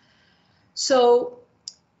less. So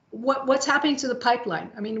what's happening to the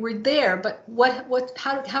pipeline? I mean, we're there, but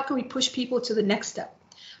how can we push people to the next step?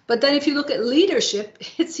 But then if you look at leadership,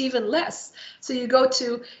 it's even less. So you go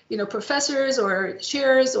to, professors or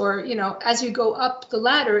chairs, or, as you go up the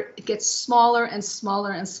ladder, it gets smaller and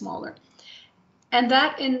smaller and smaller. And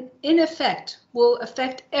that in effect will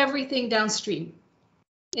affect everything downstream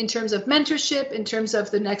in terms of mentorship, in terms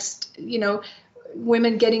of the next,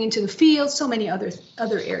 women getting into the field, so many other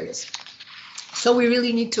areas. So we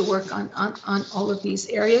really need to work on all of these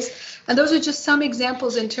areas. And those are just some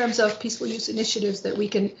examples in terms of peaceful use initiatives that we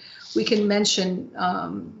can mention,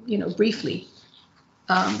 briefly.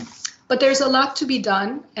 But there's a lot to be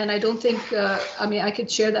done, and I don't think, I could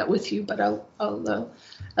share that with you, but I'll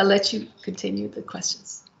let you continue the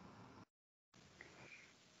questions.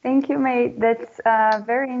 Thank you, May. That's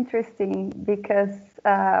very interesting, because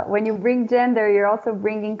when you bring gender, you're also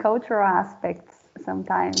bringing cultural aspects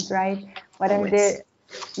sometimes, right? What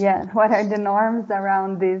are the norms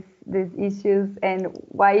around these issues, and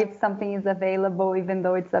why if something is available, even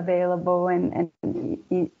though it's available and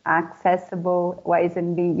accessible, why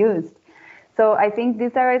isn't it being used? So I think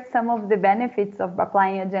these are some of the benefits of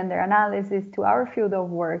applying a gender analysis to our field of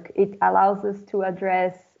work. It allows us to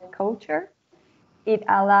address culture. It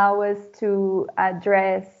allows us to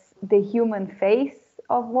address the human face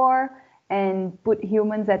of war and put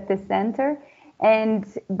humans at the center. And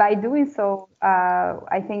by doing so,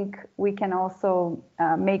 I think we can also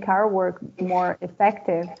make our work more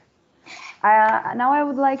effective. Now I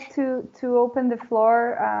would like to open the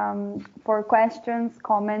floor for questions,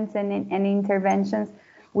 comments, and interventions.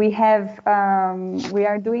 We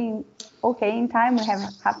are doing okay in time. We have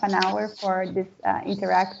half an hour for this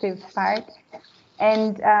interactive part.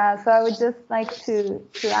 And so I would just like to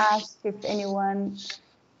ask if anyone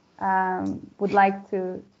would like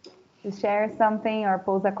to share something or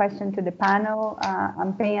pose a question to the panel.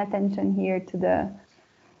 I'm paying attention here to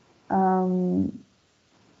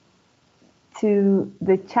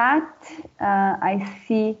the chat. I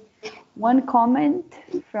see one comment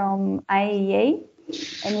from IAEA,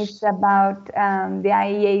 and it's about the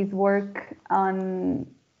IAEA's work on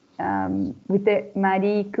with the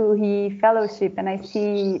Marie Curie Fellowship, and I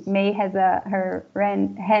see May has her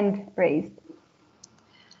hand raised.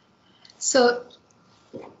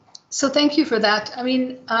 So thank you for that. I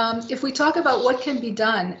mean, if we talk about what can be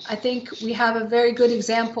done, I think we have a very good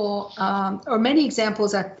example, or many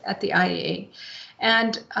examples at the IAEA.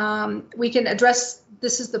 And we can address,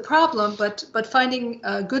 this is the problem, but finding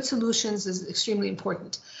good solutions is extremely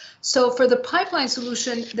important. So for the pipeline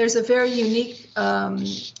solution, there's a very unique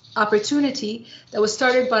opportunity that was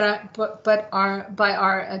started by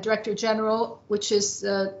our Director General, which is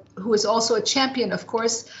who is also a champion, of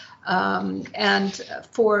course, and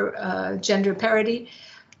for gender parity.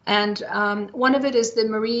 And one of it is the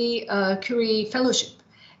Marie Curie Fellowship.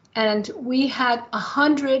 And we had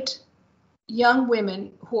 100 young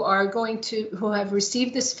women who have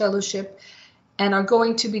received this fellowship and are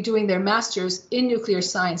going to be doing their masters in nuclear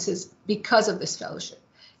sciences because of this fellowship,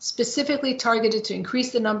 specifically targeted to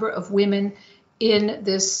increase the number of women in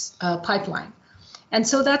this pipeline. And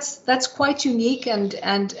so that's quite unique, and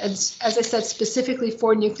as I said, specifically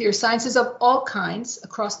for nuclear sciences of all kinds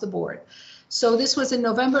across the board. So this was in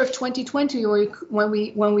November of 2020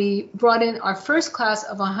 when we brought in our first class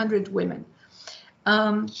of 100 women.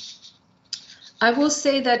 I will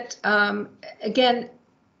say that, again,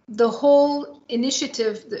 the whole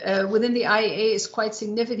initiative within the IAEA is quite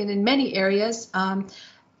significant in many areas.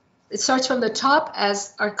 It starts from the top,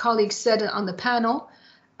 as our colleagues said on the panel.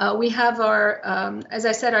 We have as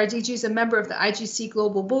I said, our DG is a member of the IGC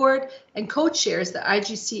Global Board and co-chairs the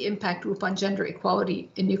IGC Impact Group on Gender Equality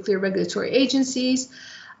in Nuclear Regulatory Agencies.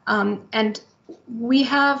 And we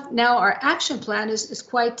have now our action plan is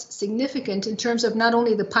quite significant in terms of not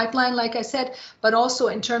only the pipeline, like I said, but also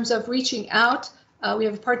in terms of reaching out. We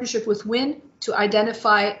have a partnership with WIN to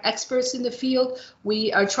identify experts in the field.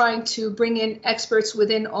 We are trying to bring in experts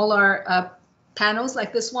within all our panels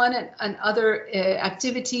like this one and other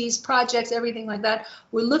activities, projects, everything like that.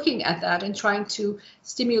 We're looking at that and trying to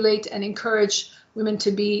stimulate and encourage women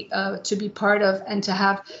to be part of and to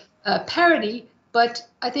have parity, but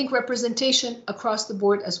I think representation across the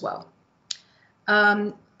board as well.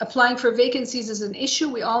 Applying for vacancies is an issue.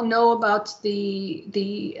 We all know about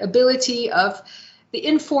the ability of the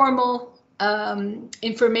informal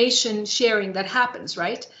information sharing that happens,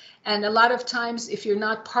 right? And a lot of times, if you're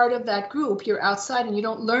not part of that group, you're outside and you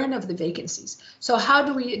don't learn of the vacancies. So how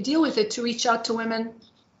do we deal with it to reach out to women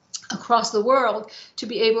across the world to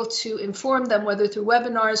be able to inform them, whether through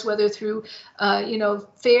webinars, whether through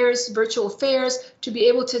fairs, virtual fairs, to be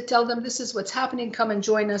able to tell them this is what's happening, come and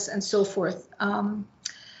join us, and so forth. And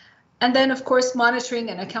then, of course,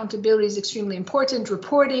 monitoring and accountability is extremely important.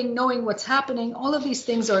 Reporting, knowing what's happening, all of these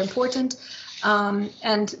things are important.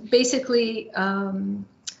 And basically, as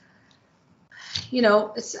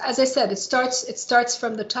I said, it starts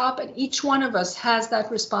from the top, and each one of us has that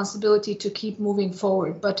responsibility to keep moving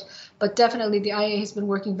forward. But definitely, the IAEA has been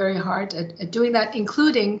working very hard at doing that,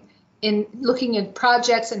 including in looking at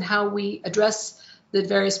projects and how we address the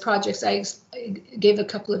various projects. I gave a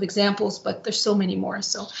couple of examples, but there's so many more,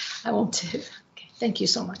 so I won't. Okay, thank you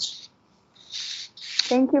so much.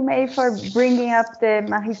 Thank you, May, for bringing up the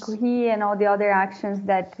Marie Curie and all the other actions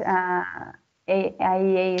that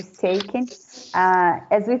IAEA is taking.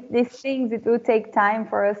 As with these things, it will take time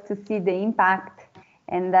for us to see the impact,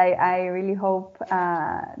 and I really hope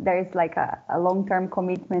there is like a long-term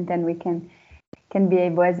commitment, and we can be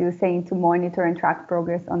able, as you were saying, to monitor and track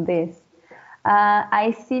progress on this.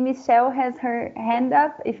 I see Michelle has her hand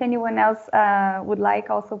up. If anyone else would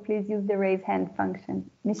like, also please use the raise hand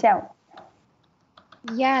function. Michelle.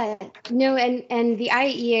 Yeah, no, and the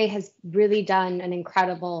IAEA has really done an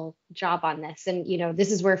incredible job on this. And,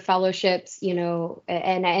 this is where fellowships, and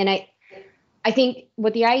I think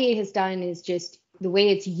what the IAEA has done is just the way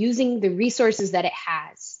it's using the resources that it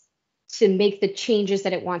has to make the changes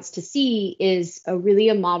that it wants to see is really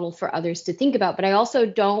a model for others to think about. But I also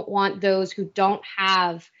don't want those who don't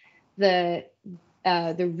have the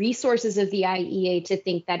resources of the IAEA to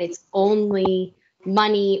think that it's only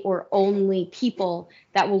money or only people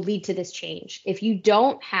that will lead to this change. If you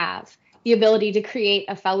don't have the ability to create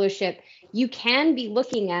a fellowship, you can be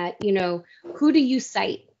looking at, who do you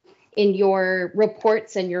cite in your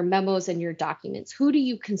reports and your memos and your documents? Who do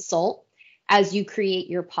you consult as you create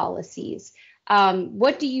your policies?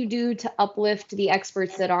 What do you do to uplift the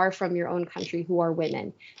experts that are from your own country who are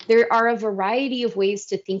women? There are a variety of ways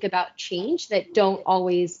to think about change that don't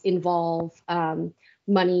always involve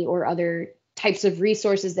money or other types of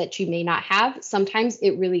resources that you may not have. Sometimes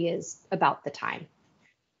it really is about the time.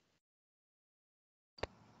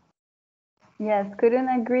 Yes, couldn't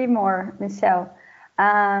agree more, Michelle.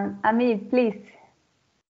 Amit, please.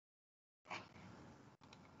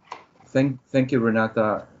 Thank you,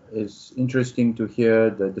 Renata. It's interesting to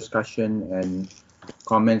hear the discussion and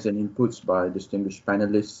comments and inputs by distinguished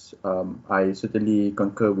panelists. I certainly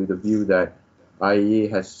concur with the view that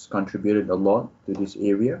IAEA has contributed a lot to this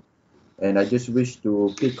area. And I just wish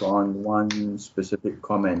to pick on one specific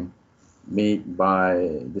comment made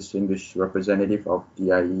by distinguished representative of the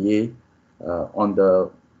IAEA on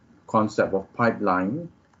the concept of pipeline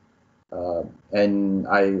And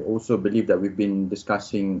I also believe that we've been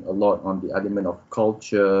discussing a lot on the element of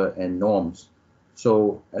culture and norms.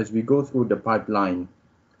 So as we go through the pipeline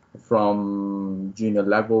from junior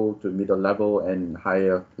level to middle level and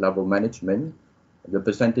higher level management, the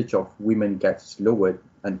percentage of women gets lowered,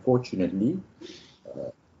 unfortunately.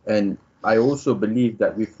 And I also believe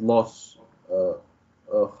that we've lost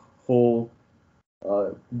a whole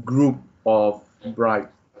group of bright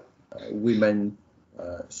women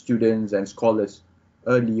students and scholars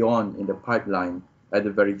early on in the pipeline at the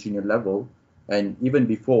very junior level, and even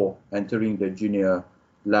before entering the junior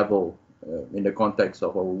level in the context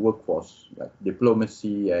of our workforce, like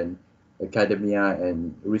diplomacy and academia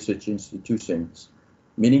and research institutions.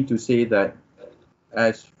 Meaning to say that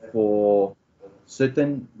as for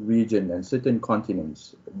certain regions and certain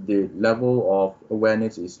continents, the level of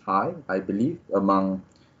awareness is high, I believe, among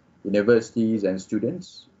universities and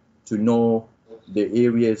students to know the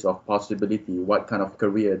areas of possibility, what kind of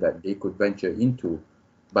career that they could venture into.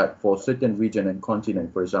 But for certain region and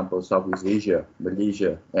continent, for example, Southeast Asia,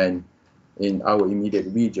 Malaysia, and in our immediate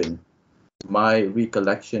region, my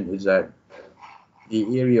recollection is that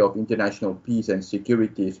the area of international peace and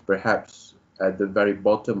security is perhaps at the very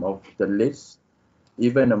bottom of the list,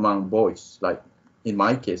 even among boys. Like in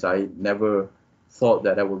my case, I never thought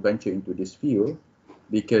that I would venture into this field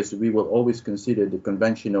because we will always consider the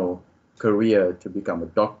conventional career to become a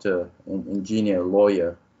doctor, an engineer,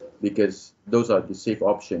 lawyer, because those are the safe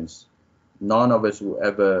options. None of us will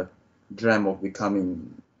ever dream of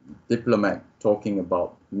becoming diplomat talking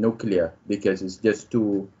about nuclear because it's just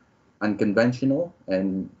too unconventional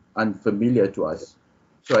and unfamiliar to us.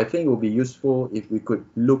 So I think it would be useful if we could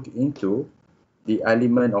look into the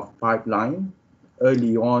element of pipeline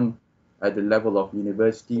early on at the level of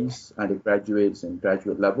universities, undergraduates and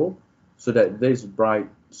graduate level, so that these bright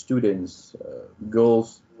students,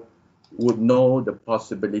 girls, would know the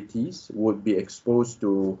possibilities, would be exposed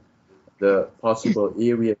to the possible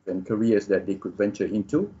areas and careers that they could venture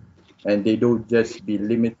into, and they don't just be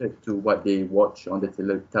limited to what they watch on the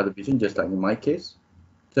television, just like in my case.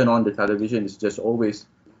 Turn on the television, it's just always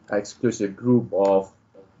an exclusive group of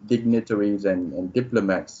dignitaries and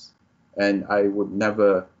diplomats, and I would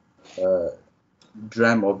never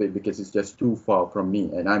dream of it because it's just too far from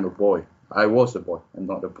me, and I'm a boy. I was a boy, I'm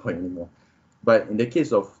not a boy anymore. But in the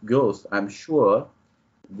case of girls, I'm sure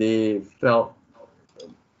they felt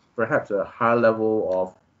perhaps a high level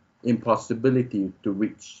of impossibility to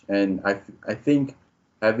reach. And I think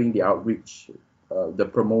having the outreach, the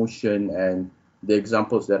promotion, and the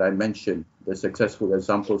examples that I mentioned, the successful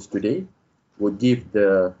examples today, would give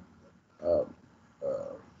the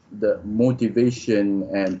motivation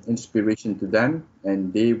and inspiration to them,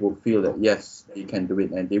 and they will feel that yes, they can do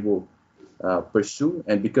it, and they will pursue.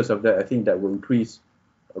 And because of that, I think that will increase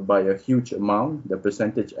by a huge amount the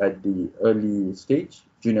percentage at the early stage,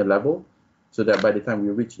 junior level, so that by the time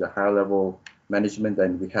we reach the higher level management,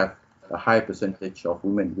 then we have a high percentage of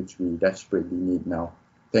women, which we desperately need now.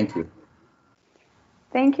 Thank you.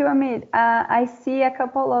 Thank you, Amit. I see a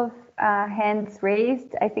couple of hands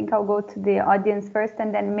raised. I think I'll go to the audience first,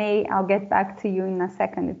 and then May, I'll get back to you in a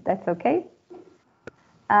second, if that's okay.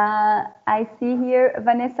 I see here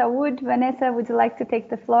Vanessa Wood. Vanessa, would you like to take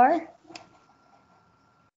the floor?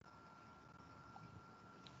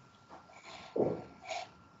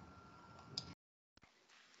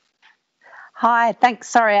 Hi, thanks.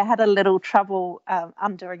 Sorry, I had a little trouble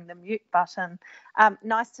undoing the mute button.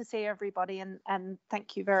 Nice to see everybody, and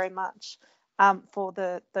thank you very much for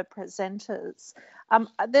the presenters.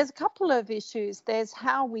 There's a couple of issues. There's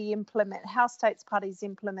how states parties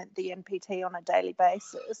implement the NPT on a daily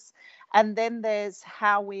basis, and then there's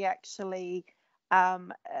how we actually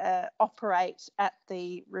operate at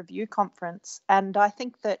the review conference. And I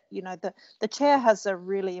think that, you know, the chair has a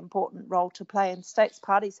really important role to play, and states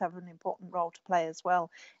parties have an important role to play as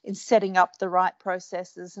well in setting up the right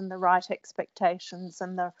processes and the right expectations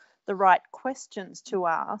and the right questions to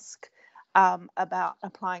ask about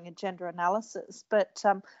applying a gender analysis. But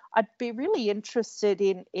I'd be really interested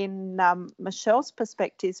in Michelle's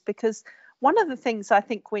perspectives, because one of the things I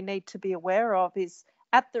think we need to be aware of is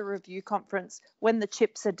at the review conference, when the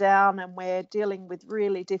chips are down and we're dealing with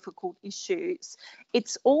really difficult issues,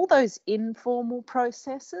 it's all those informal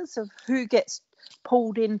processes of who gets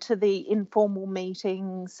pulled into the informal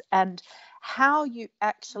meetings and how you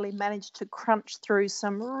actually manage to crunch through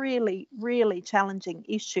some really, really challenging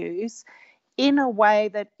issues in a way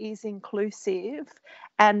that is inclusive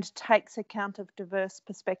and takes account of diverse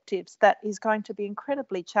perspectives. That is going to be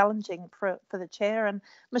incredibly challenging for the chair. And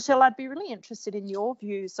Michelle, I'd be really interested in your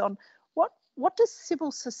views on what does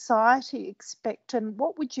civil society expect, and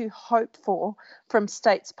what would you hope for from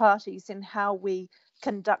states parties in how we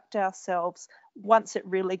conduct ourselves once it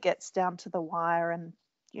really gets down to the wire and,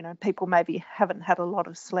 you know, people maybe haven't had a lot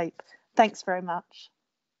of sleep? Thanks very much.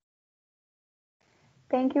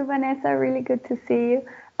 Thank you, Vanessa. Really good to see you.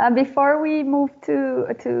 Before we move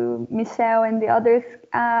to Michelle and the others,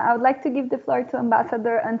 I would like to give the floor to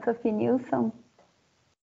Ambassador Ann-Sofie Nilsson.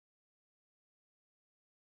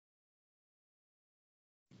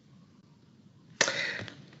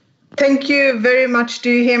 Thank you very much. Do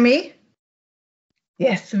you hear me?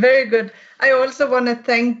 Yes, very good. I also want to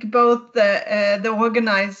thank both the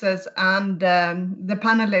organizers and the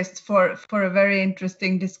panelists for a very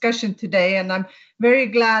interesting discussion today. And I'm very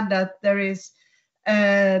glad that there is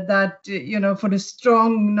for the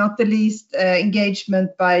strong, not the least,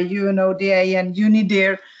 engagement by UNODA and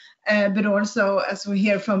UNIDIR, but also, as we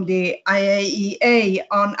hear from the IAEA,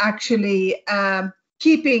 on actually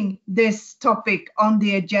keeping this topic on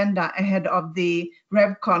the agenda ahead of the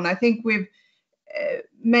RevCon. I think we've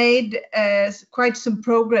made quite some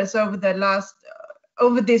progress over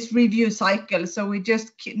this review cycle, so we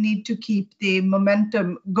just need to keep the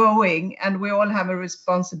momentum going, and we all have a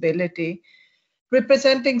responsibility.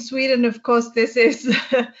 Representing Sweden, of course, this is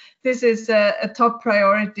a top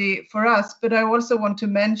priority for us, but I also want to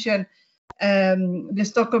mention the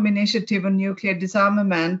Stockholm Initiative on Nuclear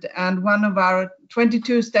Disarmament, and one of our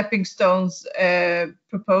 22 stepping stones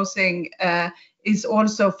proposing is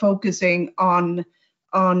also focusing on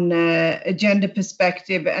a gender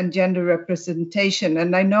perspective and gender representation.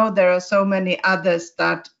 And I know there are so many others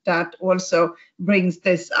that also brings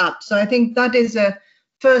this up. So I think that is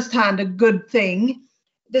firsthand a good thing.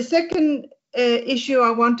 The second issue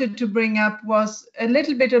I wanted to bring up was a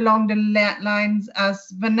little bit along the lines as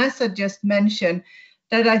Vanessa just mentioned,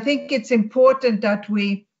 that I think it's important that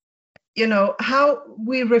we, how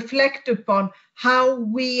we reflect upon how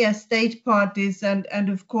we as state parties and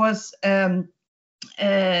of course for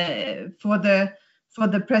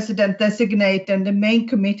the president designate and the main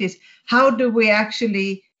committees, how do we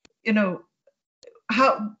actually,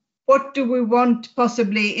 what do we want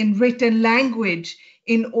possibly in written language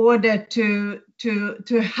in order to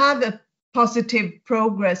have a positive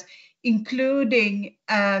progress, including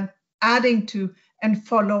adding to and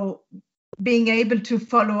being able to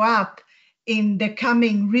follow up in the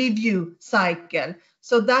coming review cycle.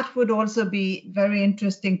 So that would also be very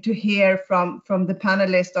interesting to hear from the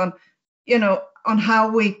panelists on, on how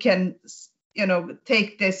we can,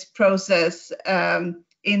 take this process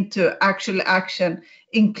into actual action,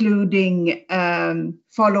 including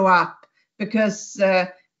follow up. Because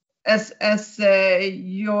as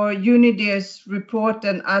your UNIDIR's report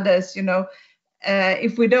and others,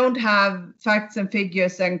 if we don't have facts and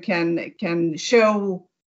figures and can show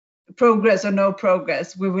progress or no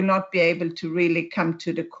progress, we will not be able to really come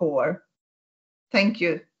to the core. Thank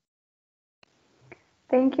you.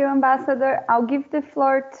 Thank you, Ambassador. I'll give the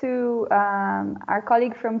floor to our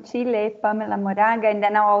colleague from Chile, Pamela Moraga, and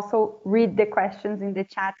then I'll also read the questions in the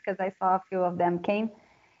chat because I saw a few of them came.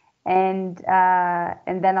 And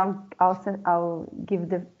then I'll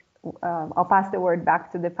pass the word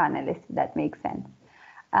back to the panelists, if that makes sense.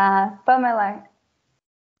 Pamela,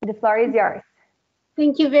 the floor is yours.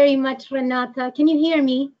 Thank you very much, Renata. Can you hear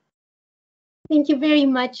me? Thank you very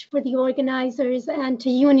much for the organizers and to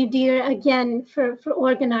UNIDIR again for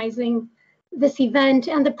organizing this event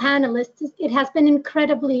and the panelists. It has been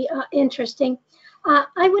incredibly interesting.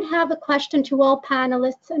 I would have a question to all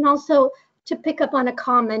panelists and also to pick up on a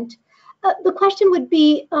comment. The question would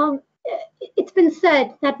be, it's been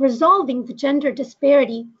said that resolving the gender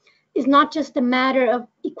disparity is not just a matter of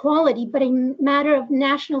equality, but a matter of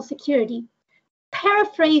national security.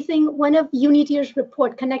 Paraphrasing one of UNIDIR's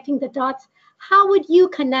report, Connecting the Dots, how would you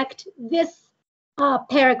connect this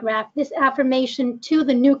paragraph, this affirmation to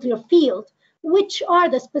the nuclear field? Which are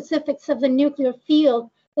the specifics of the nuclear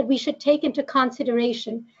field that we should take into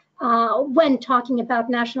consideration when talking about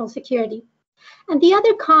national security? And the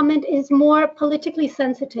other comment is more politically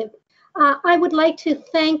sensitive. I would like to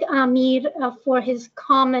thank Amir for his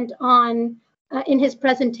comment on in his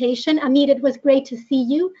presentation. Amir, it was great to see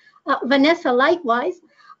you. Vanessa, likewise.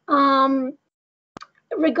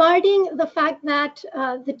 Regarding the fact that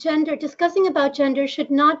discussing about gender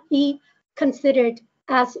should not be considered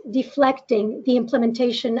as deflecting the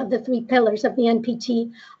implementation of the 3 pillars of the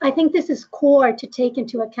NPT. I think this is core to take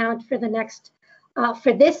into account for the next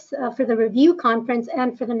for the review conference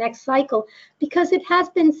and for the next cycle, because it has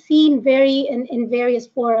been seen in various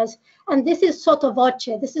forums, and this is sotto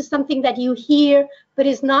voce. This is something that you hear but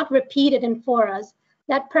is not repeated in forums,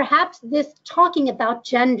 that perhaps this talking about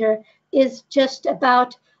gender is just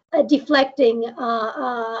about deflecting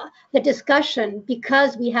the discussion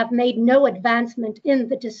because we have made no advancement in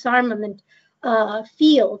the disarmament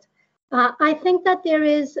field. I think that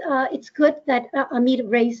it's good that Amit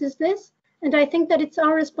raises this, and I think that it's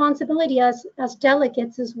our responsibility as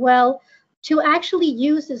delegates as well to actually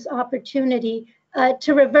use this opportunity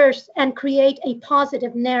to reverse and create a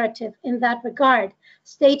positive narrative in that regard,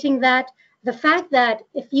 stating that the fact that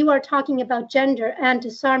if you are talking about gender and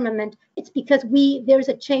disarmament, it's because there's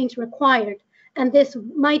a change required. And this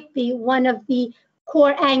might be one of the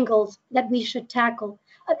core angles that we should tackle.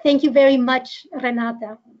 Thank you very much,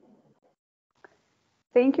 Renata.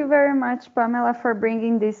 Thank you very much, Pamela, for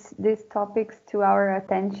bringing these topics to our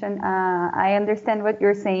attention. I understand what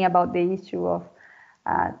you're saying about the issue of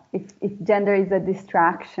if gender is a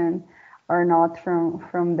distraction or not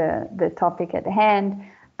from the topic at hand.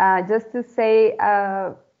 Just to say,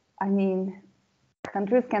 I mean,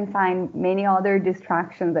 countries can find many other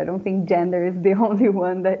distractions. I don't think gender is the only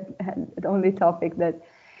one the only topic that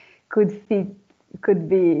could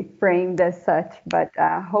be framed as such. But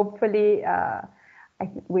hopefully,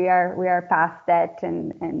 we are past that,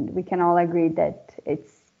 and we can all agree that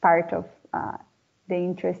it's part of the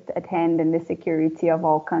interest at hand and the security of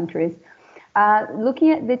all countries. Looking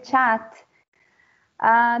at the chat.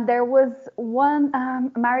 There was one,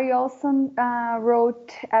 Mary Olson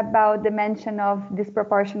wrote about the mention of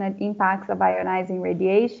disproportionate impacts of ionizing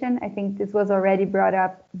radiation. I think this was already brought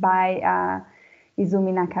up by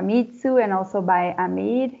Izumi Nakamitsu and also by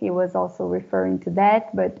Amir. He was also referring to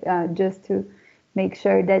that, but just to make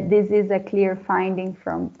sure that this is a clear finding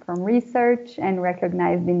from research and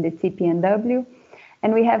recognized in the TPNW.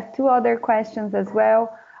 And we have two other questions as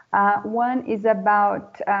well. One is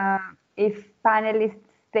about if panelists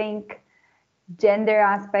think gender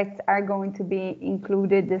aspects are going to be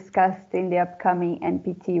included, discussed in the upcoming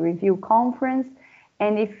NPT review conference,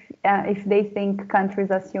 and if they think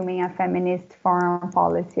countries assuming a feminist foreign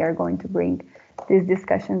policy are going to bring these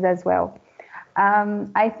discussions as well.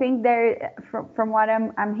 I think from what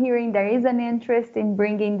I'm hearing, there is an interest in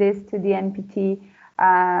bringing this to the NPT.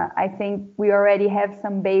 I think we already have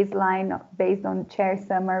some baseline based on chair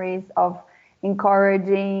summaries of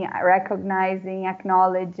encouraging, recognizing,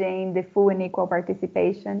 acknowledging the full and equal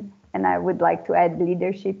participation, and I would like to add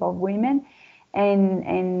leadership of women and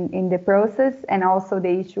in the process, and also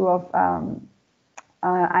the issue of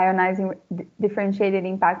differentiated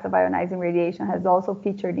impacts of ionizing radiation has also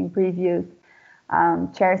featured in previous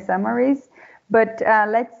chair summaries. But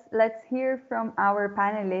let's hear from our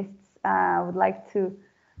panelists. I would like to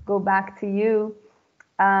go back to you.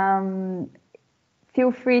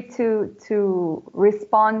 Feel free to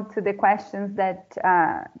respond to the questions that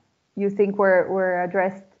you think were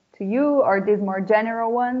addressed to you, or these more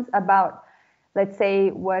general ones about, let's say,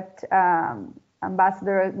 what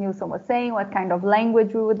Ambassador Nilsson was saying, what kind of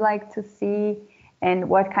language we would like to see, and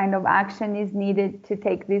what kind of action is needed to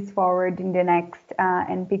take this forward in the next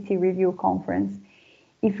NPT review conference.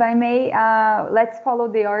 If I may, let's follow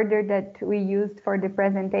the order that we used for the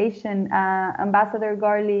presentation. Ambassador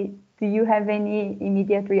Gourley, do you have any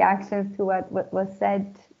immediate reactions to what was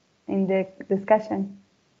said in the discussion?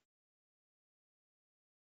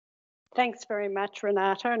 Thanks very much,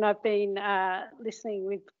 Renata. And I've been listening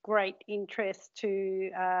with great interest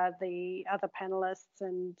to the other panelists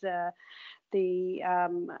and the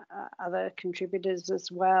other contributors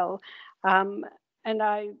as well. And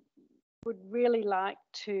I would really like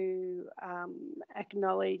to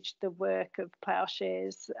acknowledge the work of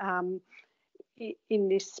Ploughshares in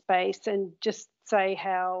this space, and just say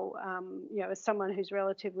how, as someone who's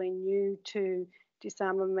relatively new to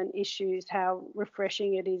disarmament issues, how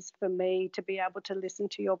refreshing it is for me to be able to listen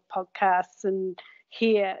to your podcasts and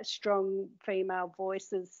hear strong female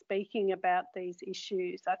voices speaking about these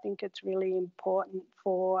issues. I think it's really important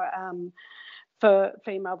for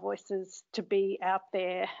female voices to be out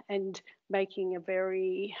there and making a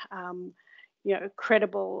very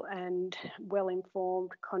credible and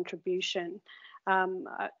well-informed contribution.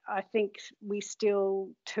 I think we still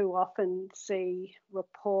too often see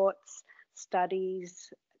reports,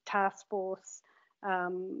 studies, task force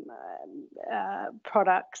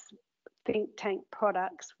products, think tank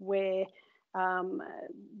products where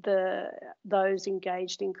those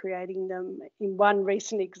engaged in creating them, in one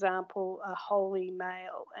recent example, are wholly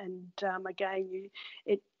male, and again,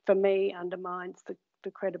 it for me undermines the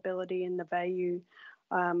credibility and the value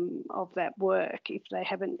of that work if they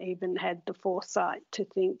haven't even had the foresight to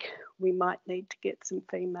think we might need to get some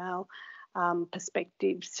female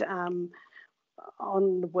perspectives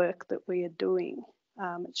on the work that we are doing.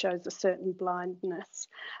 it shows a certain blindness.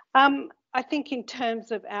 I think in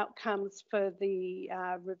terms of outcomes for the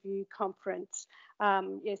review conference,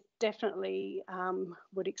 yes, definitely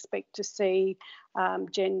would expect to see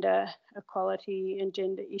gender equality and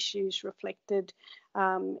gender issues reflected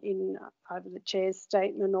in either the chair's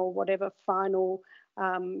statement or whatever final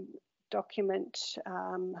document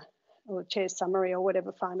or chair's summary or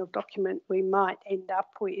whatever final document we might end up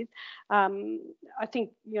with. I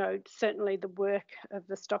think, certainly the work of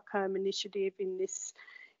the Stockholm Initiative in this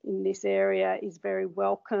area is very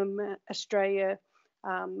welcome. Australia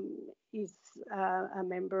is a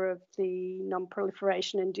member of the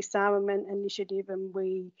Non-Proliferation and Disarmament Initiative, and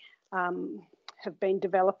we have been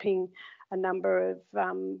developing a number of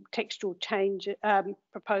textual change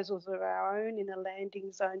proposals of our own in a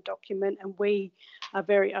landing zone document, and we are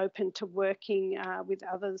very open to working with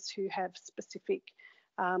others who have specific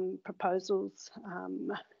proposals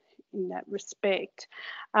in that respect.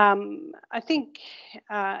 I think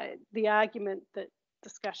the argument that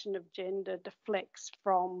discussion of gender deflects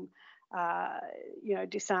from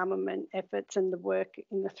disarmament efforts and the work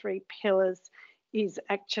in the 3 pillars is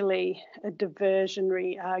actually a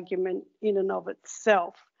diversionary argument in and of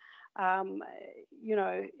itself.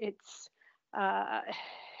 It's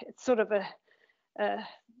sort of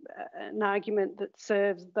an argument that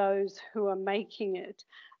serves those who are making it,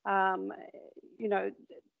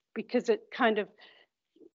 because it kind of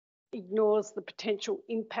ignores the potential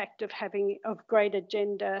impact of greater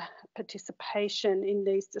gender participation in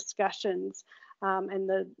these discussions and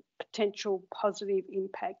the potential positive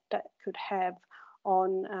impact that could have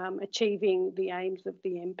on achieving the aims of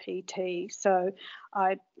the NPT. So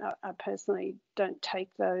I personally don't take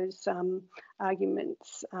those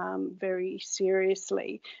arguments very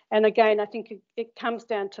seriously. And again, I think it comes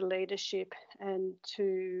down to leadership and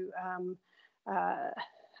to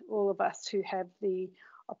all of us who have the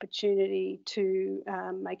opportunity to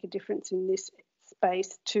make a difference in this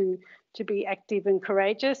space to be active and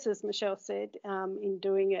courageous, as Michelle said, in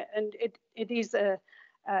doing it. And it is an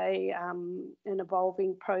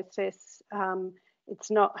evolving process.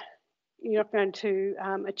 It's not, you're not going to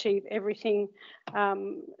achieve everything,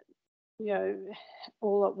 all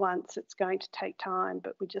at once. It's going to take time,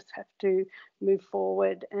 but we just have to move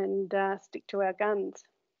forward and stick to our guns.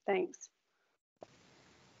 Thanks.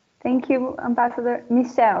 Thank you, Ambassador.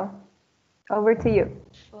 Michelle, over to you.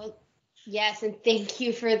 Well, yes, and thank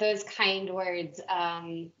you for those kind words.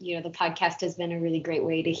 The podcast has been a really great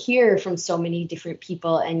way to hear from so many different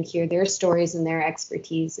people and hear their stories and their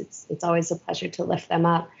expertise. It's always a pleasure to lift them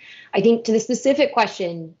up. I think to the specific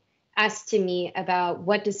question asked to me about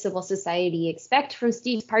what does civil society expect from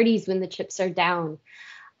states parties when the chips are down,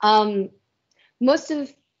 most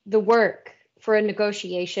of the work for a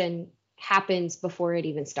negotiation happens before it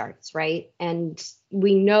even starts, right? And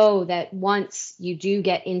we know that once you do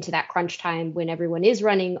get into that crunch time when everyone is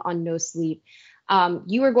running on no sleep,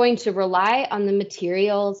 you are going to rely on the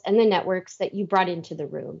materials and the networks that you brought into the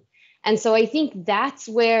room. And so I think that's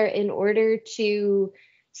where, in order to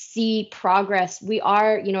see progress, we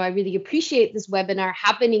are, I really appreciate this webinar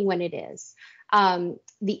happening when it is.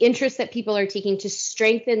 The interest that people are taking to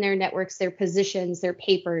strengthen their networks, their positions, their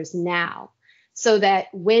papers now, so that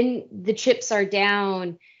when the chips are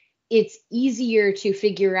down, it's easier to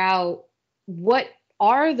figure out what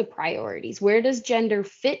are the priorities? Where does gender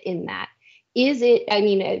fit in that? Is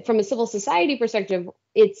it, from a civil society perspective,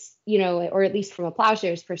 it's, or at least from a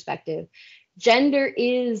Plowshare's perspective, gender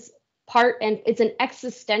is part, and it's an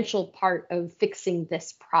existential part of fixing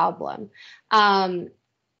this problem. And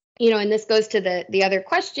this goes to the other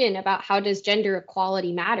question about how does gender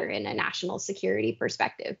equality matter in a national security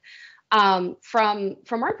perspective? From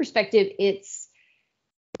our perspective, it's,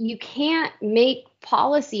 you can't make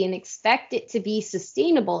policy and expect it to be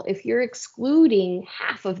sustainable if you're excluding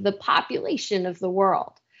half of the population of the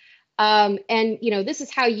world. This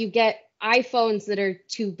is how you get iPhones that are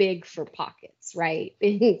too big for pockets, right?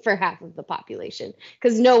 For half of the population,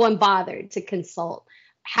 because no one bothered to consult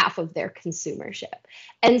half of their consumership.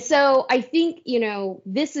 And so I think,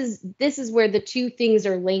 this is where the two things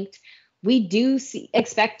are linked. We do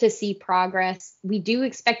expect to see progress. We do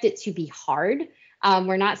expect it to be hard.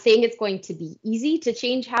 We're not saying it's going to be easy to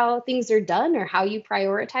change how things are done or how you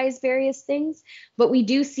prioritize various things, but we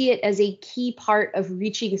do see it as a key part of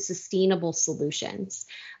reaching sustainable solutions.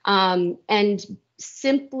 And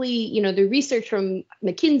simply, the research from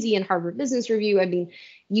McKinsey and Harvard Business Review,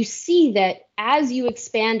 you see that as you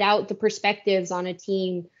expand out the perspectives on a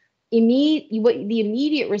team, the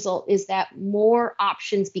immediate result is that more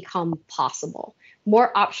options become possible.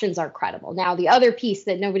 more options are credible. Now, the other piece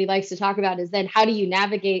that nobody likes to talk about is then how do you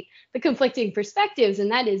navigate the conflicting perspectives?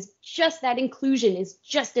 And that is just that inclusion is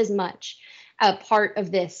just as much a part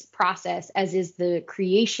of this process as is the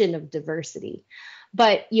creation of diversity.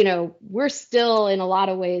 But, you know, we're still in a lot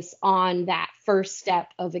of ways on that first step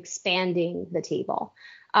of expanding the table.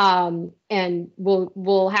 And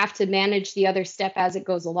we'll have to manage the other step as it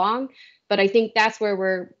goes along. But I think that's where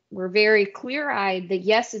we're very clear-eyed that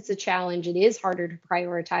yes, it's a challenge. It is harder to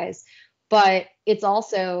prioritize, but it's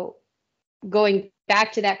also going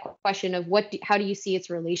back to that question of how do you see its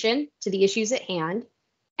relation to the issues at hand?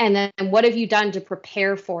 And then what have you done to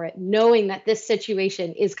prepare for it, knowing that this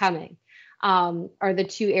situation is coming, are the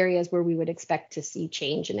two areas where we would expect to see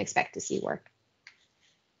change and expect to see work.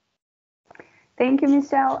 Thank you,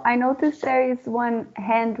 Michelle. I noticed there is one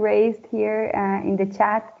hand raised here in the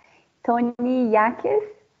chat. Tony Yakis.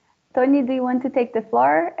 Tony, do you want to take the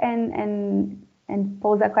floor and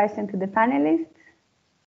pose a question to the panelists?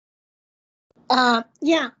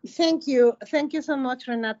 Yeah, thank you. Thank you so much,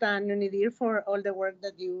 Renata and UNIDIR, for all the work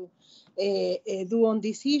that you do on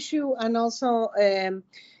this issue, and also to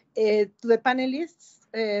the panelists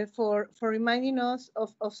for reminding us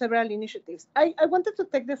of several initiatives. I wanted to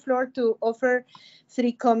take the floor to offer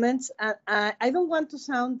 3 comments. I don't want to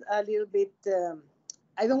sound a little bit,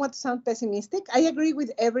 I don't want to sound pessimistic. I agree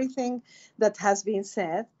with everything that has been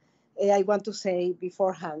said. I want to say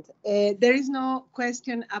beforehand. There is no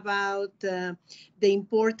question about the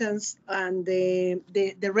importance and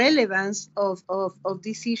the relevance of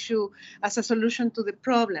this issue as a solution to the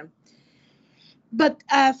problem. But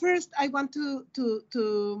first, I want to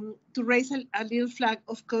raise a little flag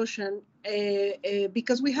of caution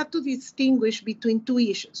because we have to distinguish between 2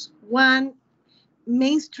 issues. One,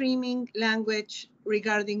 mainstreaming language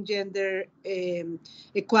regarding gender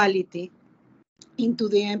equality into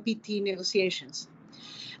the NPT negotiations.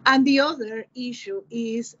 And the other issue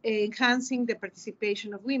is enhancing the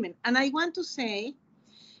participation of women. And I want to say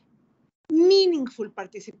meaningful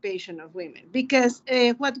participation of women, because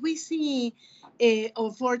what we see,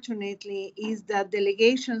 unfortunately, is that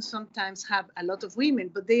delegations sometimes have a lot of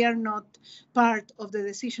women, but they are not part of the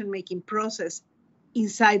decision-making process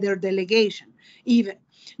inside their delegation,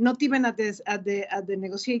 not even at the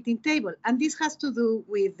negotiating table. And this has to do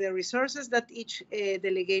with the resources that each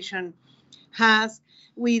delegation has,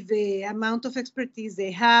 with the amount of expertise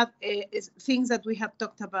they have, things that we have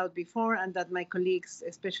talked about before and that my colleagues,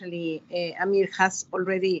 especially Amir, has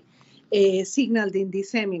already signaled in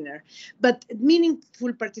this seminar. But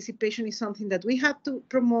meaningful participation is something that we have to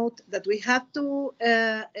promote, that we have to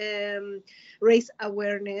raise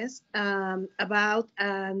awareness about,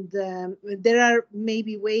 and there are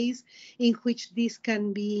maybe ways in which this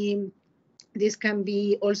can be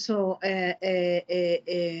also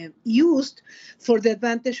used for the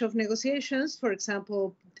advantage of negotiations. For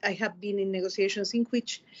example, I have been in negotiations in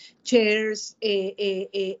which chairs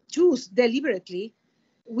choose deliberately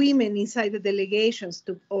women inside the delegations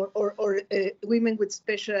or women with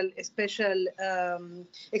special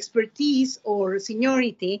expertise or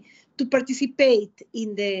seniority to participate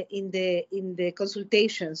in the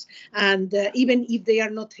consultations, and even if they are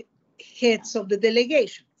not heads of the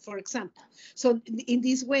delegation, for example. So in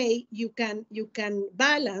this way, you can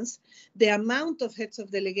balance the amount of heads of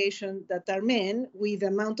delegation that are men with the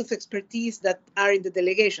amount of expertise that are in the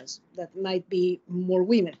delegations that might be more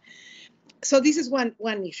women. So this is one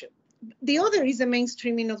issue. The other is the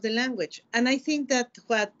mainstreaming of the language. And I think that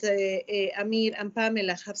what Amir and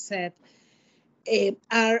Pamela have said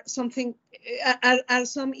are some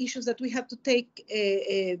issues that we have to take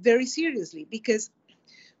very seriously, because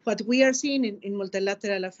what we are seeing in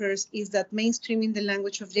multilateral affairs is that mainstreaming the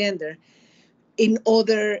language of gender in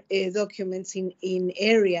other documents in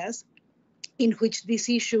areas in which this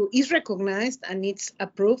issue is recognized and it's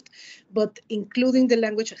approved, but including the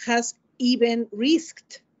language has even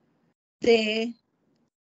risked the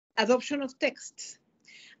adoption of texts.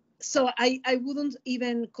 So I wouldn't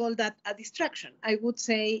even call that a distraction. I would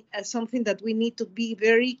say something that we need to be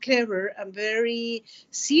very clever and very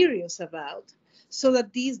serious about, so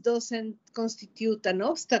that this doesn't constitute an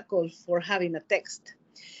obstacle for having a text.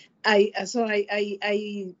 I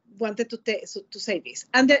wanted to say this.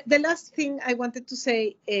 And the last thing I wanted to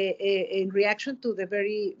say in reaction to the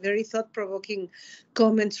very, very thought-provoking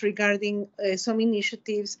comments regarding some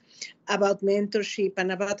initiatives about mentorship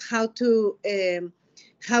and about how to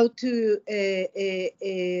how to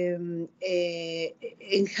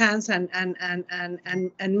enhance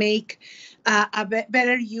and make a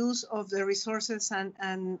better use of the resources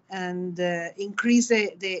and increase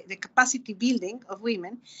the capacity building of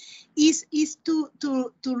women, is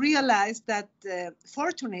to realize that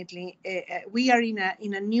fortunately we are in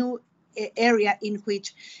a new area in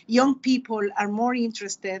which young people are more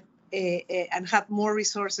interested and have more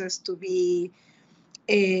resources to be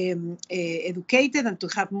educated and to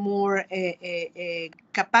have more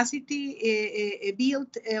capacity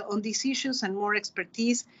built on these issues and more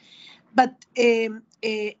expertise. But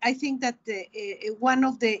I think that one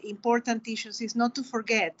of the important issues is not to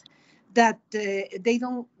forget that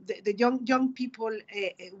the young people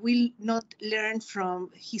will not learn from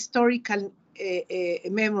historical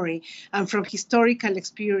memory and from historical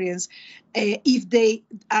experience if they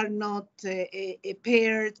are not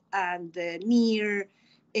paired and near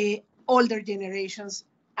older generations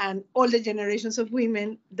and older generations of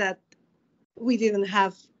women that we didn't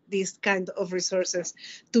have these kind of resources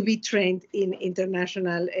to be trained in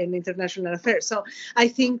international affairs. So I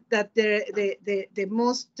think that the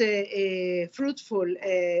most fruitful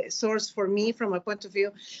source for me, from a point of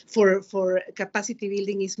view, for capacity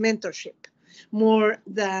building is mentorship, more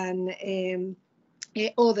than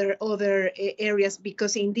other areas,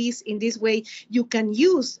 because in this way you can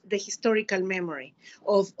use the historical memory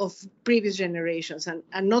of previous generations,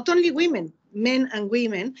 and not only women, men and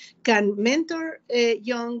women can mentor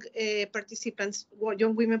young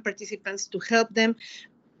women participants to help them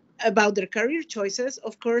about their career choices,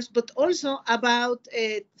 of course, but also about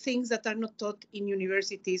things that are not taught in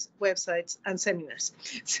universities, websites, and seminars.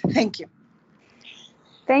 Thank you.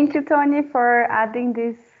 Thank you, Tony, for adding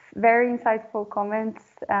these very insightful comments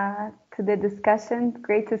to the discussion.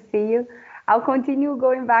 Great to see you. I'll continue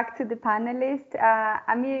going back to the panelists.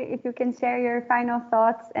 Amir, if you can share your final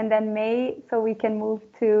thoughts, and then May, so we can move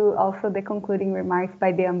to also the concluding remarks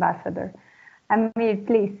by the ambassador. Amir,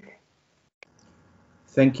 please.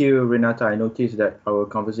 Thank you, Renata. I noticed that our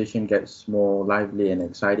conversation gets more lively and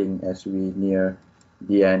exciting as we near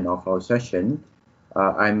the end of our session.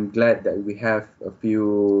 I'm glad that we have a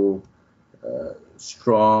few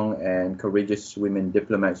strong and courageous women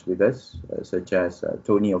diplomats with us, such as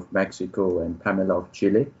Tony of Mexico and Pamela of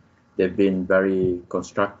Chile. They've been very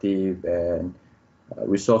constructive and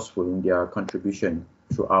resourceful in their contribution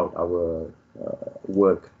throughout our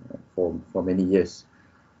work for many years.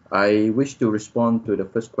 I wish to respond to the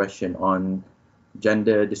first question on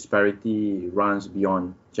gender disparity runs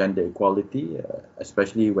beyond gender equality,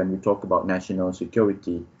 especially when we talk about national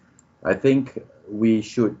security. I think we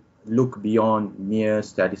should look beyond mere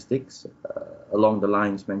statistics along the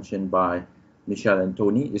lines mentioned by Michelle and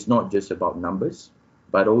Tony. It's not just about numbers,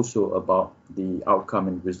 but also about the outcome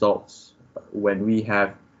and results. When we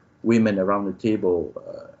have women around the table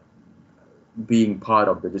being part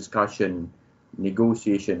of the discussion,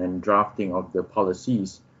 negotiation, and drafting of the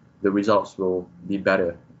policies, the results will be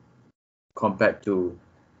better compared to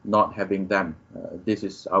not having them. This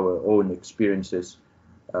is our own experiences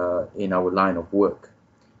in our line of work.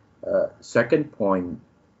 Second point,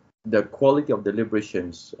 the quality of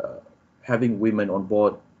deliberations, having women on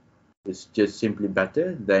board is just simply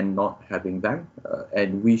better than not having them.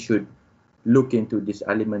 And we should look into this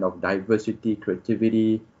element of diversity,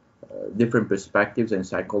 creativity, different perspectives and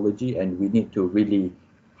psychology, and we need to really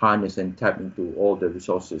harness and tap into all the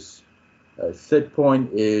resources. Third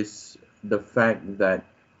point is the fact that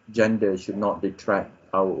gender should not detract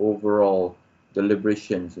our overall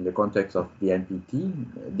deliberations in the context of the NPT.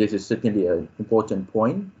 This is certainly an important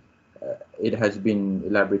point. It has been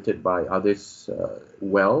elaborated by others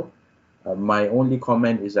well. My only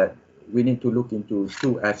comment is that we need to look into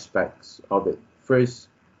two aspects of it. First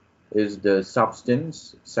is the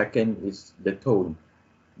substance, second is the tone.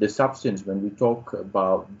 The substance, when we talk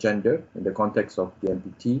about gender in the context of the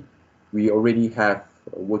NPT, we already have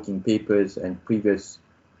working papers and previous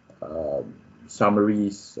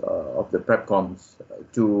summaries of the PrepComs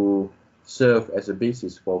to serve as a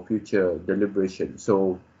basis for future deliberation.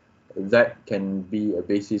 So that can be a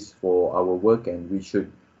basis for our work, and we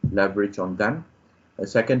should leverage on them. The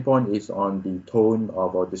second point is on the tone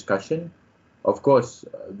of our discussion. Of course,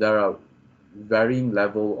 there are varying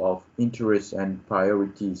level of interests and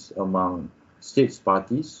priorities among states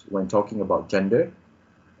parties when talking about gender.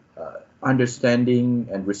 Understanding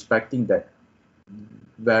and respecting that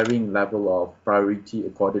varying level of priority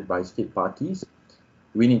accorded by state parties,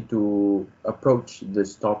 we need to approach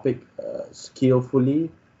this topic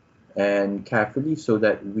skillfully and carefully so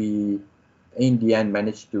that we, in the end,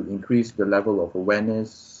 manage to increase the level of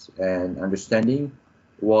awareness and understanding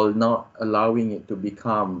while not allowing it to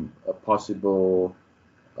become a possible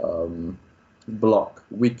block,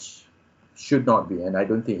 which should not be, and I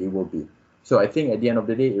don't think it will be. So I think at the end of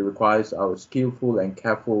the day, it requires our skillful and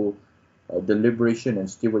careful deliberation and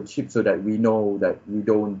stewardship, so that we know that we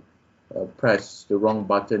don't press the wrong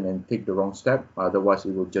button and take the wrong step. Otherwise,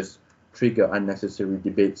 it will just trigger unnecessary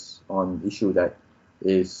debates on issue that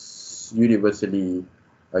is universally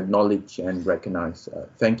acknowledged and recognized.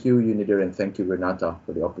 Thank you, UNIDIR, and thank you, Renata,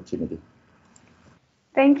 for the opportunity.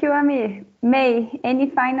 Thank you, Amir. May, any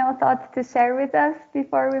final thoughts to share with us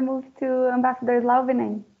before we move to Ambassador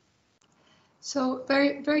Lauvinen? So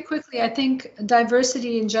very, very quickly, I think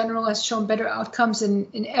diversity in general has shown better outcomes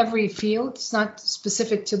in every field. It's not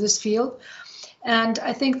specific to this field. And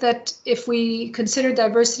I think that if we consider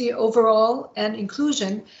diversity overall and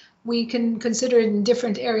inclusion, we can consider it in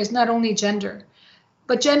different areas, not only gender.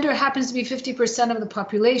 But gender happens to be 50% of the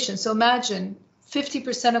population. So imagine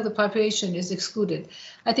 50% of the population is excluded.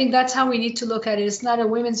 I think that's how we need to look at it. It's not a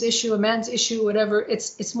women's issue, a man's issue, whatever.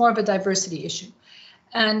 It's more of a diversity issue.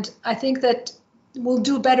 And I think that we'll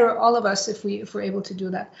do better, all of us, if we're able to do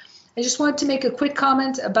that. I just wanted to make a quick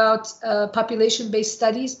comment about population-based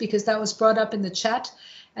studies, because that was brought up in the chat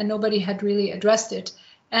and nobody had really addressed it.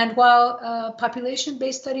 And while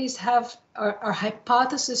population-based studies are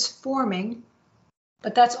hypothesis forming,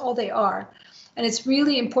 but that's all they are. And it's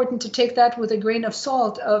really important to take that with a grain of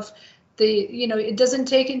salt of it doesn't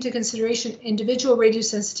take into consideration individual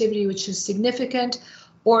radiosensitivity, which is significant,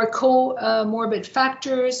 or comorbid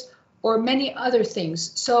factors, or many other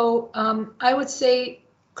things. So I would say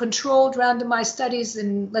controlled randomized studies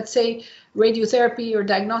in, let's say, radiotherapy or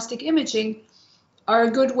diagnostic imaging are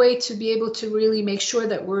a good way to be able to really make sure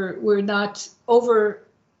that we're not over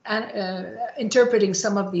interpreting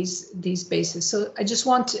some of these bases. So I just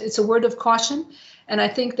it's a word of caution, and I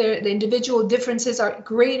think the individual differences are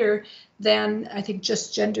greater than, I think,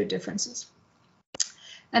 just gender differences.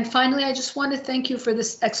 And finally, I just want to thank you for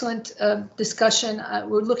this excellent discussion.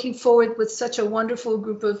 We're looking forward with such a wonderful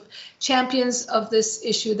group of champions of this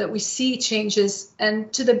issue that we see changes,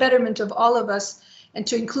 and to the betterment of all of us, and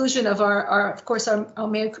to inclusion of our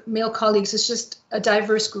male colleagues. It's just a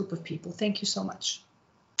diverse group of people. Thank you so much.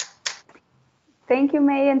 Thank you,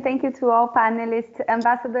 May, and thank you to all panelists.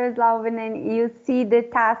 Ambassador Lauvinen, you see the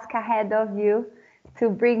task ahead of you to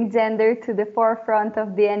bring gender to the forefront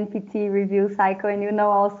of the NPT review cycle, and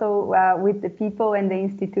also with the people and the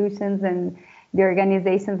institutions and the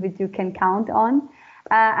organizations which you can count on.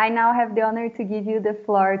 I now have the honor to give you the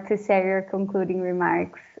floor to share your concluding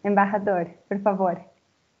remarks. Embajador, por favor.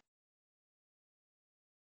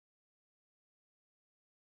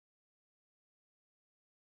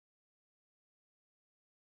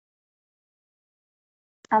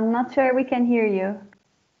 I'm not sure we can hear you.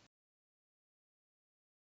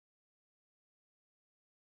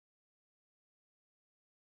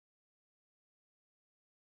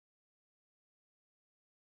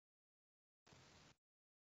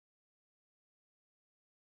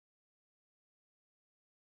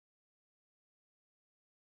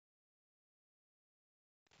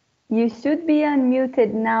 You should be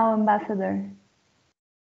unmuted now, Ambassador.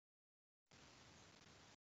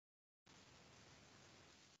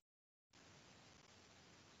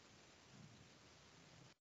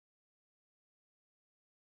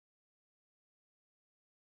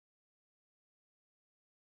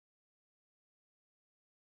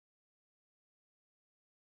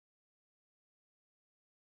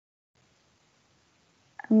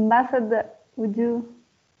 Ambassador, would you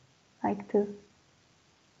like to?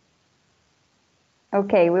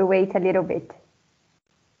 Okay, we'll wait a little bit.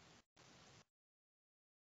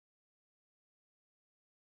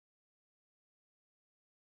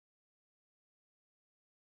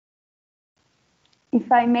 If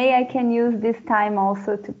I may, I can use this time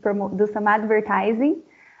also to do some advertising.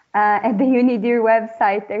 At the UNIDIR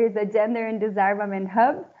website, there is a Gender and Disarmament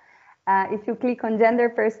Hub. If you click on Gender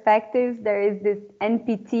Perspectives, there is this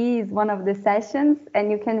NPT is one of the sessions,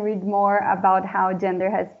 and you can read more about how gender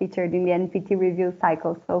has featured in the NPT review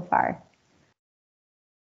cycle so far.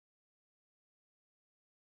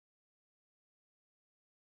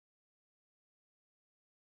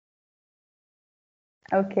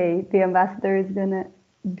 Okay, the ambassador is gonna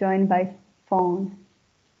join by phone.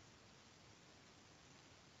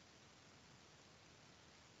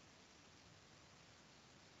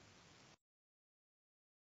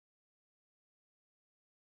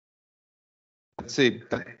 Let's see.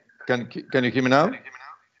 Can you hear me now?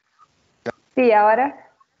 Sí, ahora.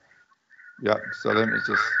 Yeah. So let me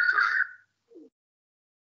just.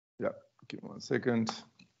 Yeah. Give me 1 second.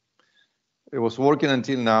 It was working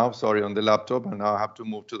until now, sorry, on the laptop, and now I have to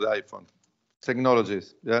move to the iPhone.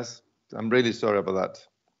 Technologies, yes? I'm really sorry about that.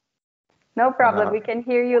 No problem. We can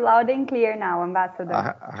hear you loud and clear now, Ambassador.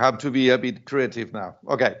 I have to be a bit creative now.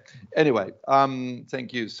 Okay. Anyway,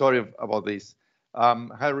 thank you. Sorry about this.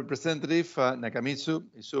 High Representative Nakamitsu,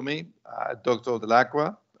 Izumi, Dr.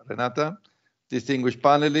 Delacqua, Renata, distinguished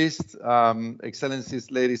panelists,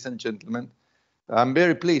 excellencies, ladies and gentlemen. I'm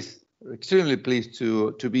very pleased, extremely pleased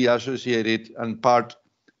to be associated and part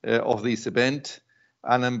of this event.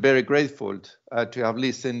 And I'm very grateful to have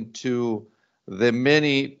listened to the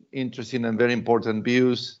many interesting and very important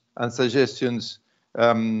views and suggestions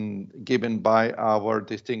given by our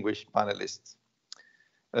distinguished panelists.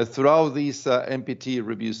 Throughout this NPT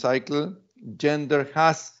review cycle, gender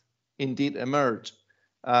has indeed emerged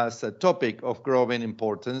as a topic of growing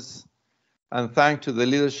importance, and thanks to the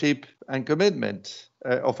leadership and commitment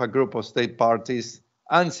of a group of state parties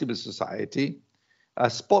and civil society, a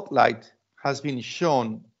spotlight has been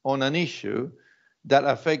shown on an issue that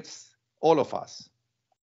affects all of us.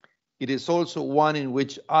 It is also one in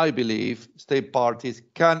which I believe state parties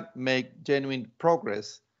can make genuine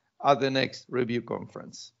progress at the next review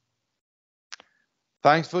conference.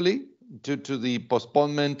 Thankfully, due to the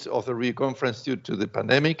postponement of the review conference due to the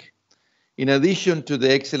pandemic, in addition to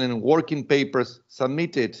the excellent working papers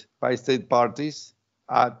submitted by state parties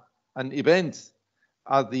and events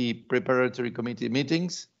at the preparatory committee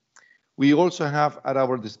meetings, we also have at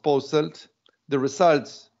our disposal the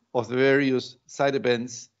results of the various side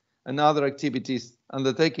events and other activities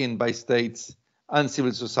undertaken by states and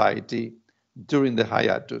civil society during the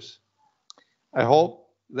hiatus. I hope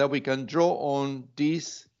that we can draw on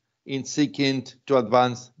this in seeking to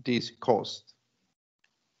advance this cause.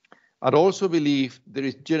 I also believe there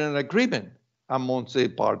is general agreement among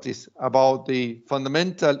state parties about the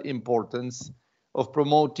fundamental importance of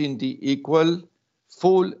promoting the equal,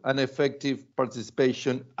 full and effective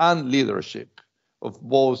participation and leadership of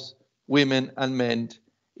both women and men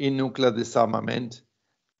in nuclear disarmament,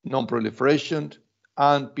 non-proliferation,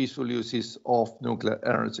 and peaceful uses of nuclear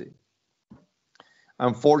energy.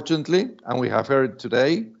 Unfortunately, and we have heard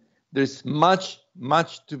today, there's much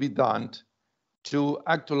to be done to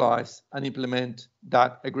actualize and implement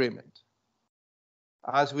that agreement.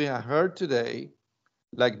 As we have heard today,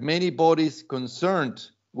 like many bodies concerned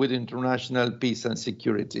with international peace and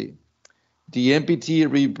security, the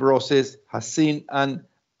NPT review process has seen an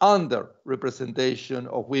underrepresentation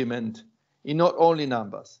of women in not only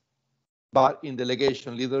numbers, but in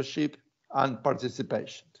delegation leadership and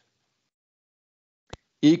participation.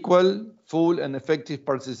 Equal, full, and effective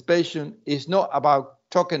participation is not about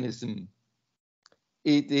tokenism.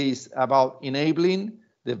 It is about enabling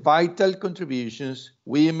the vital contributions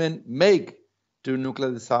women make to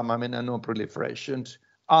nuclear disarmament and non-proliferation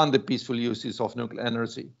and the peaceful uses of nuclear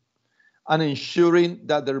energy, and ensuring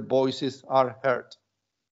that their voices are heard.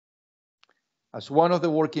 As one of the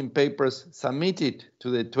working papers submitted to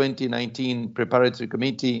the 2019 Preparatory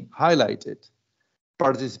Committee highlighted,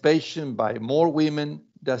 participation by more women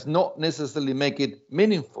does not necessarily make it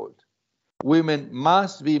meaningful. Women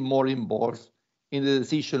must be more involved in the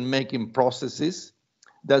decision-making processes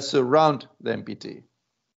that surround the NPT,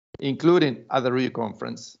 including at the review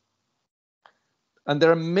conference. And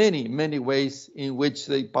there are many ways in which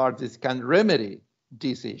the parties can remedy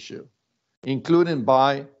this issue, including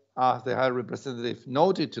by, as the High Representative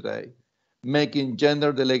noted today, making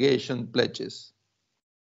gender delegation pledges.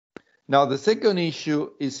 Now, the second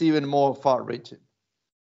issue is even more far-reaching.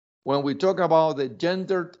 When we talk about the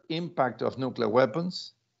gendered impact of nuclear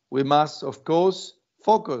weapons, we must, of course,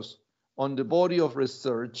 focus on the body of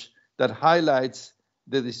research that highlights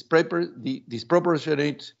the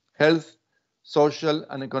disproportionate health, social,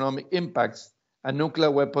 and economic impacts a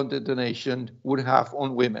nuclear weapon detonation would have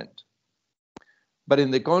on women. But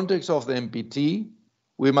in the context of the NPT,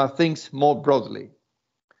 we must think more broadly.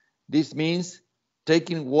 This means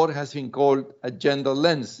taking what has been called a gender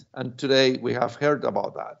lens, and today we have heard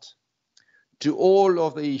about that, to all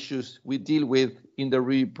of the issues we deal with in the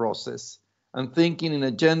review process, and thinking in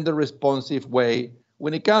a gender-responsive way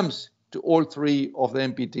when it comes to all three of the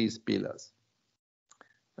NPT's pillars.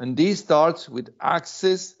 And this starts with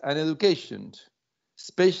access and education,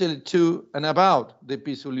 especially to and about the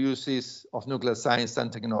peaceful uses of nuclear science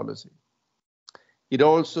and technology. It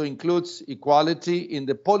also includes equality in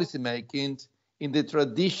the policymaking in the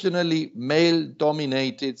traditionally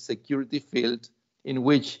male-dominated security field in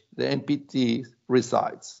which the NPT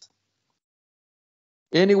resides.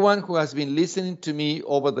 Anyone who has been listening to me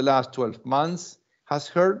over the last 12 months has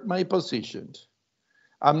heard my position.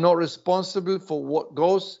 I'm not responsible for what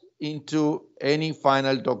goes into any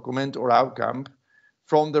final document or outcome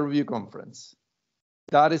from the review conference.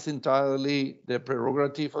 That is entirely the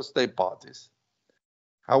prerogative of state parties.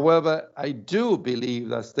 However, I do believe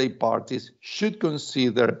that state parties should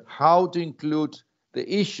consider how to include the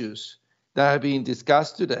issues that have been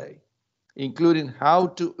discussed today, including how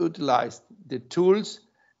to utilize the tools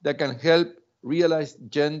that can help realize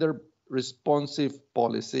gender-responsive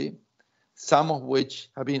policy, some of which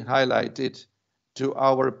have been highlighted to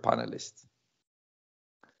our panelists.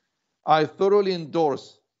 I thoroughly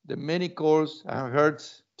endorse the many calls I have heard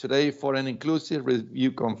today for an inclusive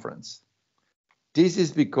review conference. This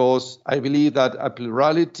is because I believe that a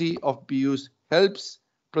plurality of views helps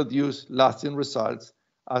produce lasting results,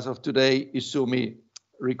 as of today Izumi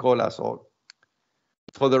recalled us all.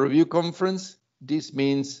 For the review conference, this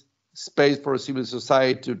means space for civil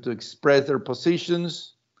society to express their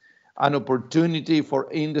positions, an opportunity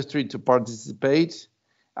for industry to participate,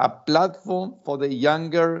 a platform for the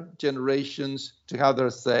younger generations to have their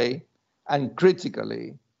say, and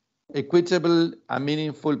critically, equitable and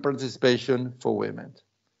meaningful participation for women.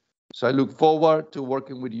 So I look forward to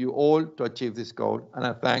working with you all to achieve this goal, and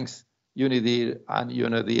I thanks UNIDIR and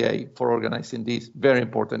UNODA for organizing these very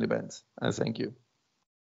important events, and thank you.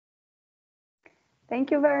 Thank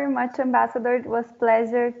you very much, Ambassador. It was a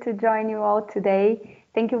pleasure to join you all today.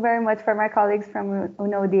 Thank you very much for my colleagues from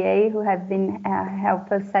UNODA who have been helped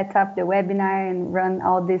us set up the webinar and run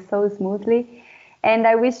all this so smoothly. And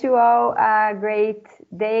I wish you all a great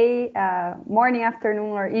day, morning,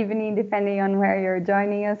 afternoon, or evening, depending on where you're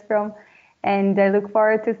joining us from. And I look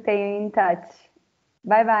forward to staying in touch.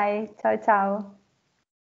 Bye-bye. Ciao, ciao.